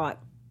we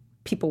thought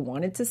people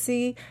wanted to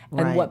see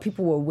and what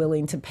people were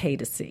willing to pay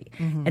to see.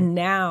 And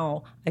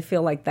now I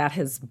feel like that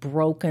has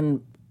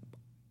broken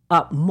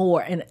up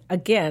more. And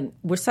again,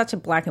 we're such a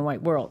black and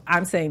white world.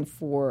 I'm saying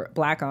for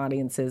Black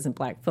audiences and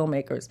Black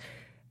filmmakers,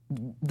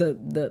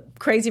 the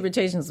Crazy Rich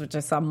Asians, which I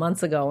saw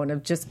months ago and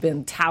have just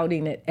been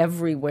touting it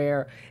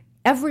everywhere.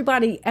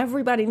 Everybody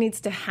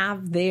needs to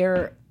have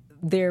their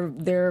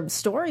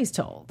stories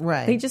told.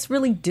 Right. They just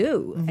really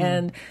do.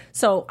 And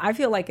so I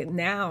feel like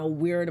now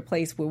we're at a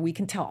place where we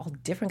can tell all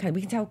different kinds.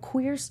 We can tell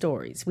queer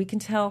stories. We can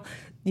tell,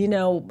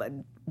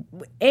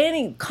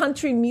 any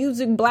country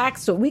music, Black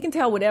story. We can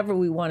tell whatever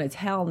we want to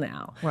tell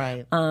now.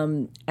 Right.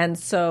 And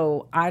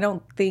so I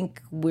don't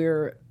think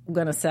we're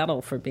going to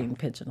settle for being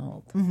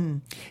pigeonholed.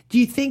 Do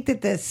you think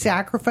that the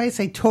sacrifice,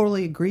 I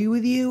totally agree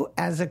with you.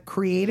 As a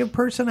creative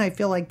person, I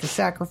feel like the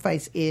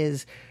sacrifice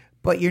is,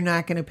 but you're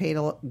not going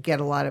to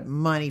get a lot of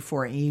money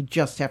for it, and you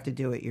just have to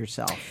do it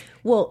yourself.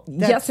 Well,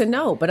 yes and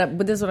no, but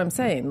this is what I'm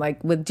saying.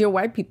 Like with Dear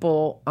White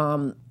People,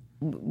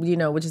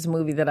 which is a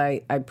movie that I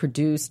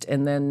produced,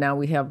 and then now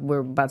we're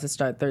about to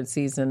start third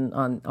season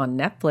on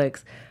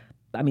Netflix.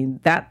 I mean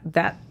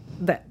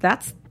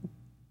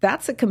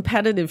that's a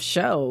competitive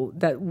show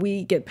that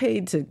we get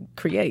paid to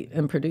create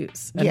and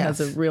produce and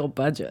has a real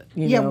budget.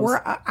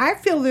 I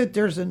feel that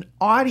there's an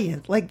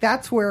audience. Like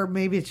that's where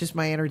maybe it's just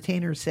my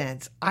entertainer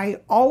sense. I'm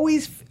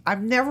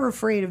never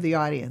afraid of the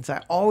audience.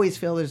 I always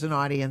feel there's an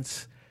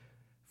audience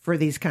for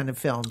these kind of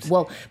films.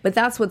 Well, but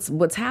that's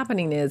what's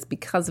happening is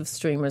because of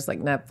streamers like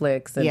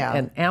Netflix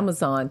and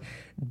Amazon,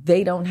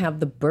 they don't have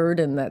the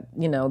burden that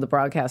the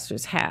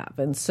broadcasters have,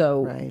 and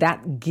so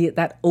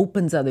that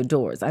opens other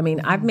doors. I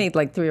mean, I've made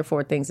like 3 or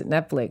 4 things at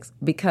Netflix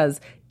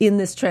because in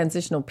this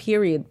transitional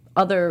period,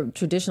 other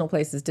traditional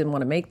places didn't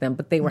want to make them,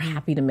 but they were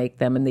happy to make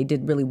them, and they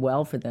did really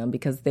well for them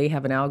because they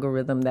have an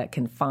algorithm that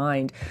can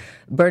find.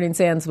 Burning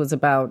Sands was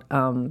about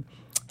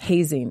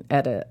hazing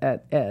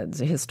at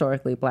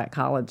historically Black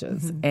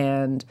colleges,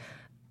 and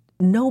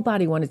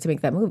nobody wanted to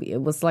make that movie.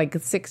 It was like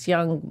 6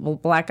 young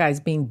Black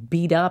guys being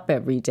beat up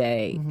every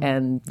day,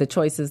 and the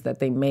choices that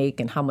they make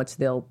and how much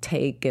they'll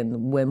take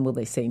and when will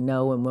they say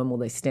no and when will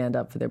they stand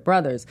up for their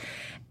brothers.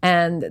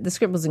 And the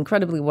script was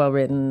incredibly well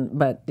written,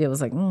 but it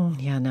was like, I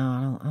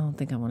don't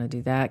think I want to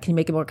do that. Can you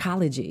make it more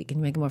collegey? Can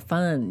you make it more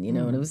fun?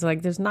 And it was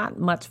like, there's not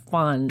much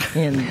fun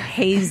in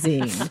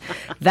hazing.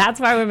 That's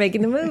why we're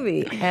making the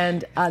movie.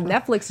 And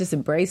Netflix just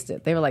embraced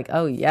it. They were like,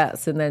 oh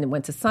yes. And then it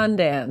went to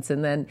Sundance,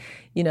 and then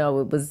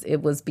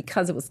it was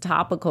because it was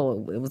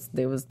topical.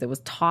 There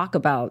was talk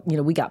about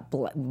we got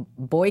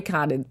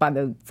boycotted by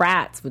the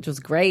frats, which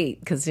was great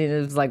because it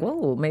was like,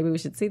 oh, maybe we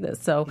should see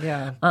this. So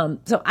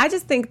so I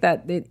just think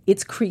that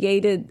it's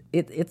created.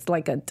 It's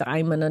like a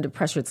diamond under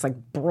pressure. It's like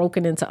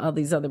broken into all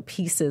these other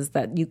pieces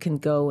that you can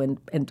go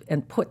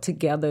and put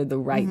together the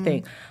right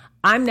thing.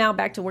 I'm now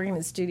back to working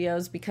in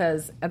studios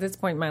because at this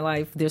point in my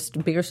life, there's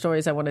bigger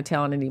stories I want to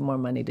tell and I need more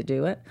money to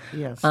do it.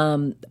 Yes.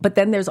 But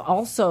then there's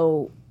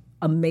also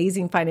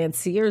amazing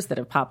financiers that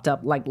have popped up,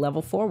 like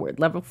Level Forward.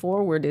 Level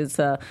Forward is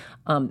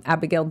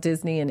Abigail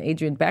Disney and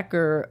Adrian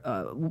Becker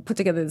put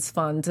together this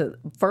fund to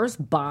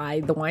first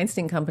buy the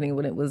Weinstein Company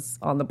when it was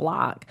on the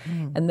block.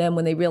 And then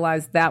when they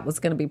realized that was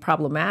going to be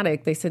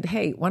problematic, they said,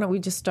 hey, why don't we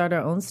just start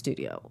our own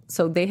studio?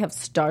 So they have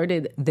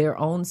started their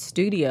own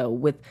studio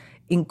with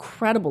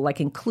incredible,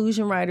 like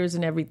inclusion writers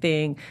and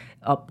everything.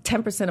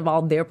 10% of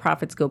all their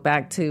profits go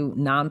back to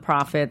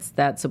nonprofits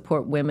that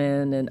support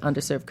women and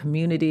underserved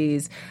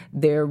communities.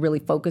 They're really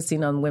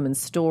focusing on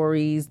women's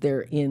stories.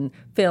 They're in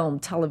film,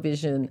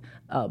 television,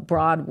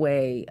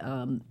 Broadway,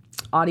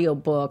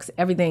 audiobooks,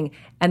 everything.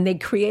 And they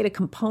create a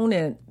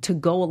component to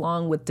go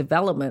along with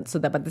development so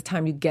that by the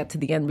time you get to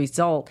the end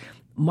result,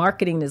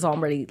 marketing is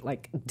already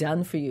like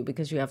done for you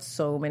because you have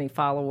so many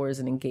followers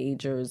and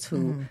engagers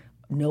who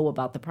know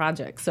about the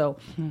project. So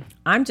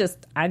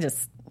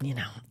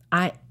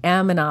I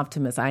am an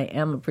optimist. I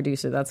am a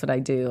producer. That's what I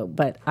do.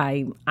 But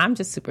I'm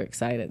just super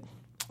excited.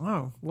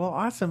 Oh, well,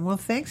 awesome. Well,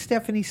 thanks,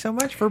 Stephanie, so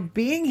much for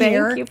being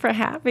here. Thank you for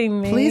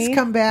having me. Please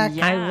come back.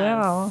 Yes. I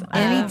will.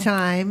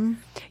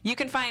 Anytime. You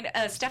can find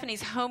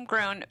Stephanie's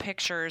Homegrown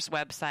Pictures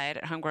website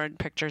at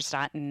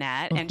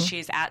homegrownpictures.net, and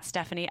she's at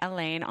Stephanie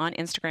Allain on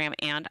Instagram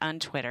and on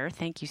Twitter.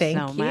 Thank you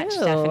so much,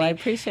 Stephanie. I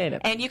appreciate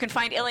it. And you can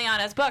find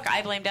Ileana's book,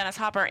 I Blame Dennis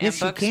Hopper, in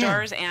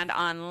bookstores and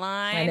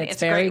online. And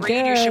it's a very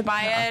great read. You should good.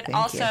 buy it. thank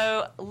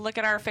Also, look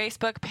at our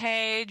Facebook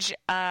page.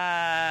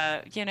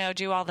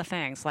 Do all the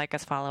things. Like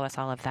us, follow us,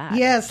 all of that.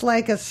 Yes,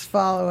 like us,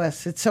 follow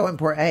us. It's so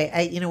important.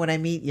 I when I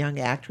meet young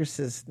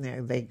actresses,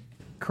 they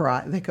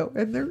cry. They go,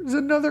 and there's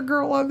another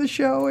girl on the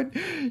show,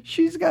 and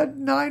she's got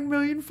 9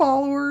 million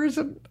followers,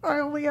 and I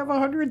only have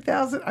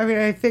 100,000. I mean,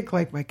 I think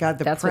like, my God,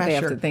 That's pressure. what they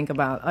have to think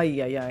about. Oh,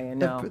 yeah, I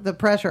know. The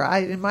pressure.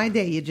 In my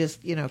day, you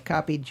just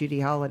copied Judy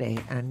Holliday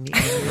and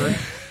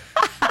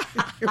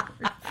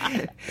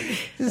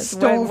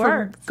stole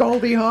from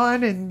Goldie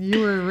Hawn, and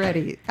you were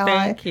ready.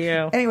 Thank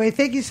you. Anyway,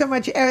 thank you so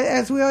much.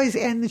 As we always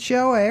end the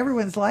show,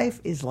 everyone's life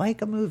is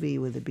like a movie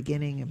with a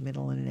beginning, a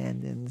middle, and an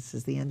end. And this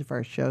is the end of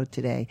our show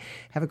today.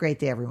 Have a great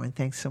day, everyone.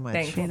 Thanks so much.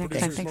 Thanks.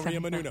 Producers Maria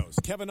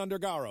Menounos, Kevin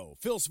Undergaro,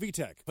 Phil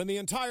Svitek, and the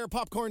entire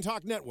Popcorn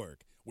Talk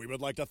Network, we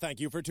would like to thank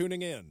you for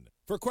tuning in.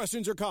 For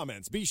questions or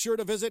comments, be sure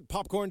to visit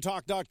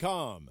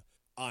popcorntalk.com.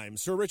 I'm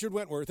Sir Richard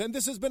Wentworth, and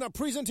this has been a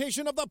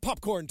presentation of the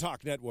Popcorn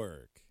Talk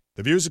Network.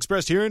 The views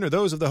expressed herein are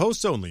those of the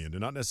hosts only and do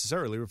not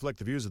necessarily reflect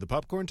the views of the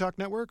Popcorn Talk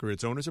Network or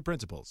its owners or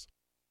principals.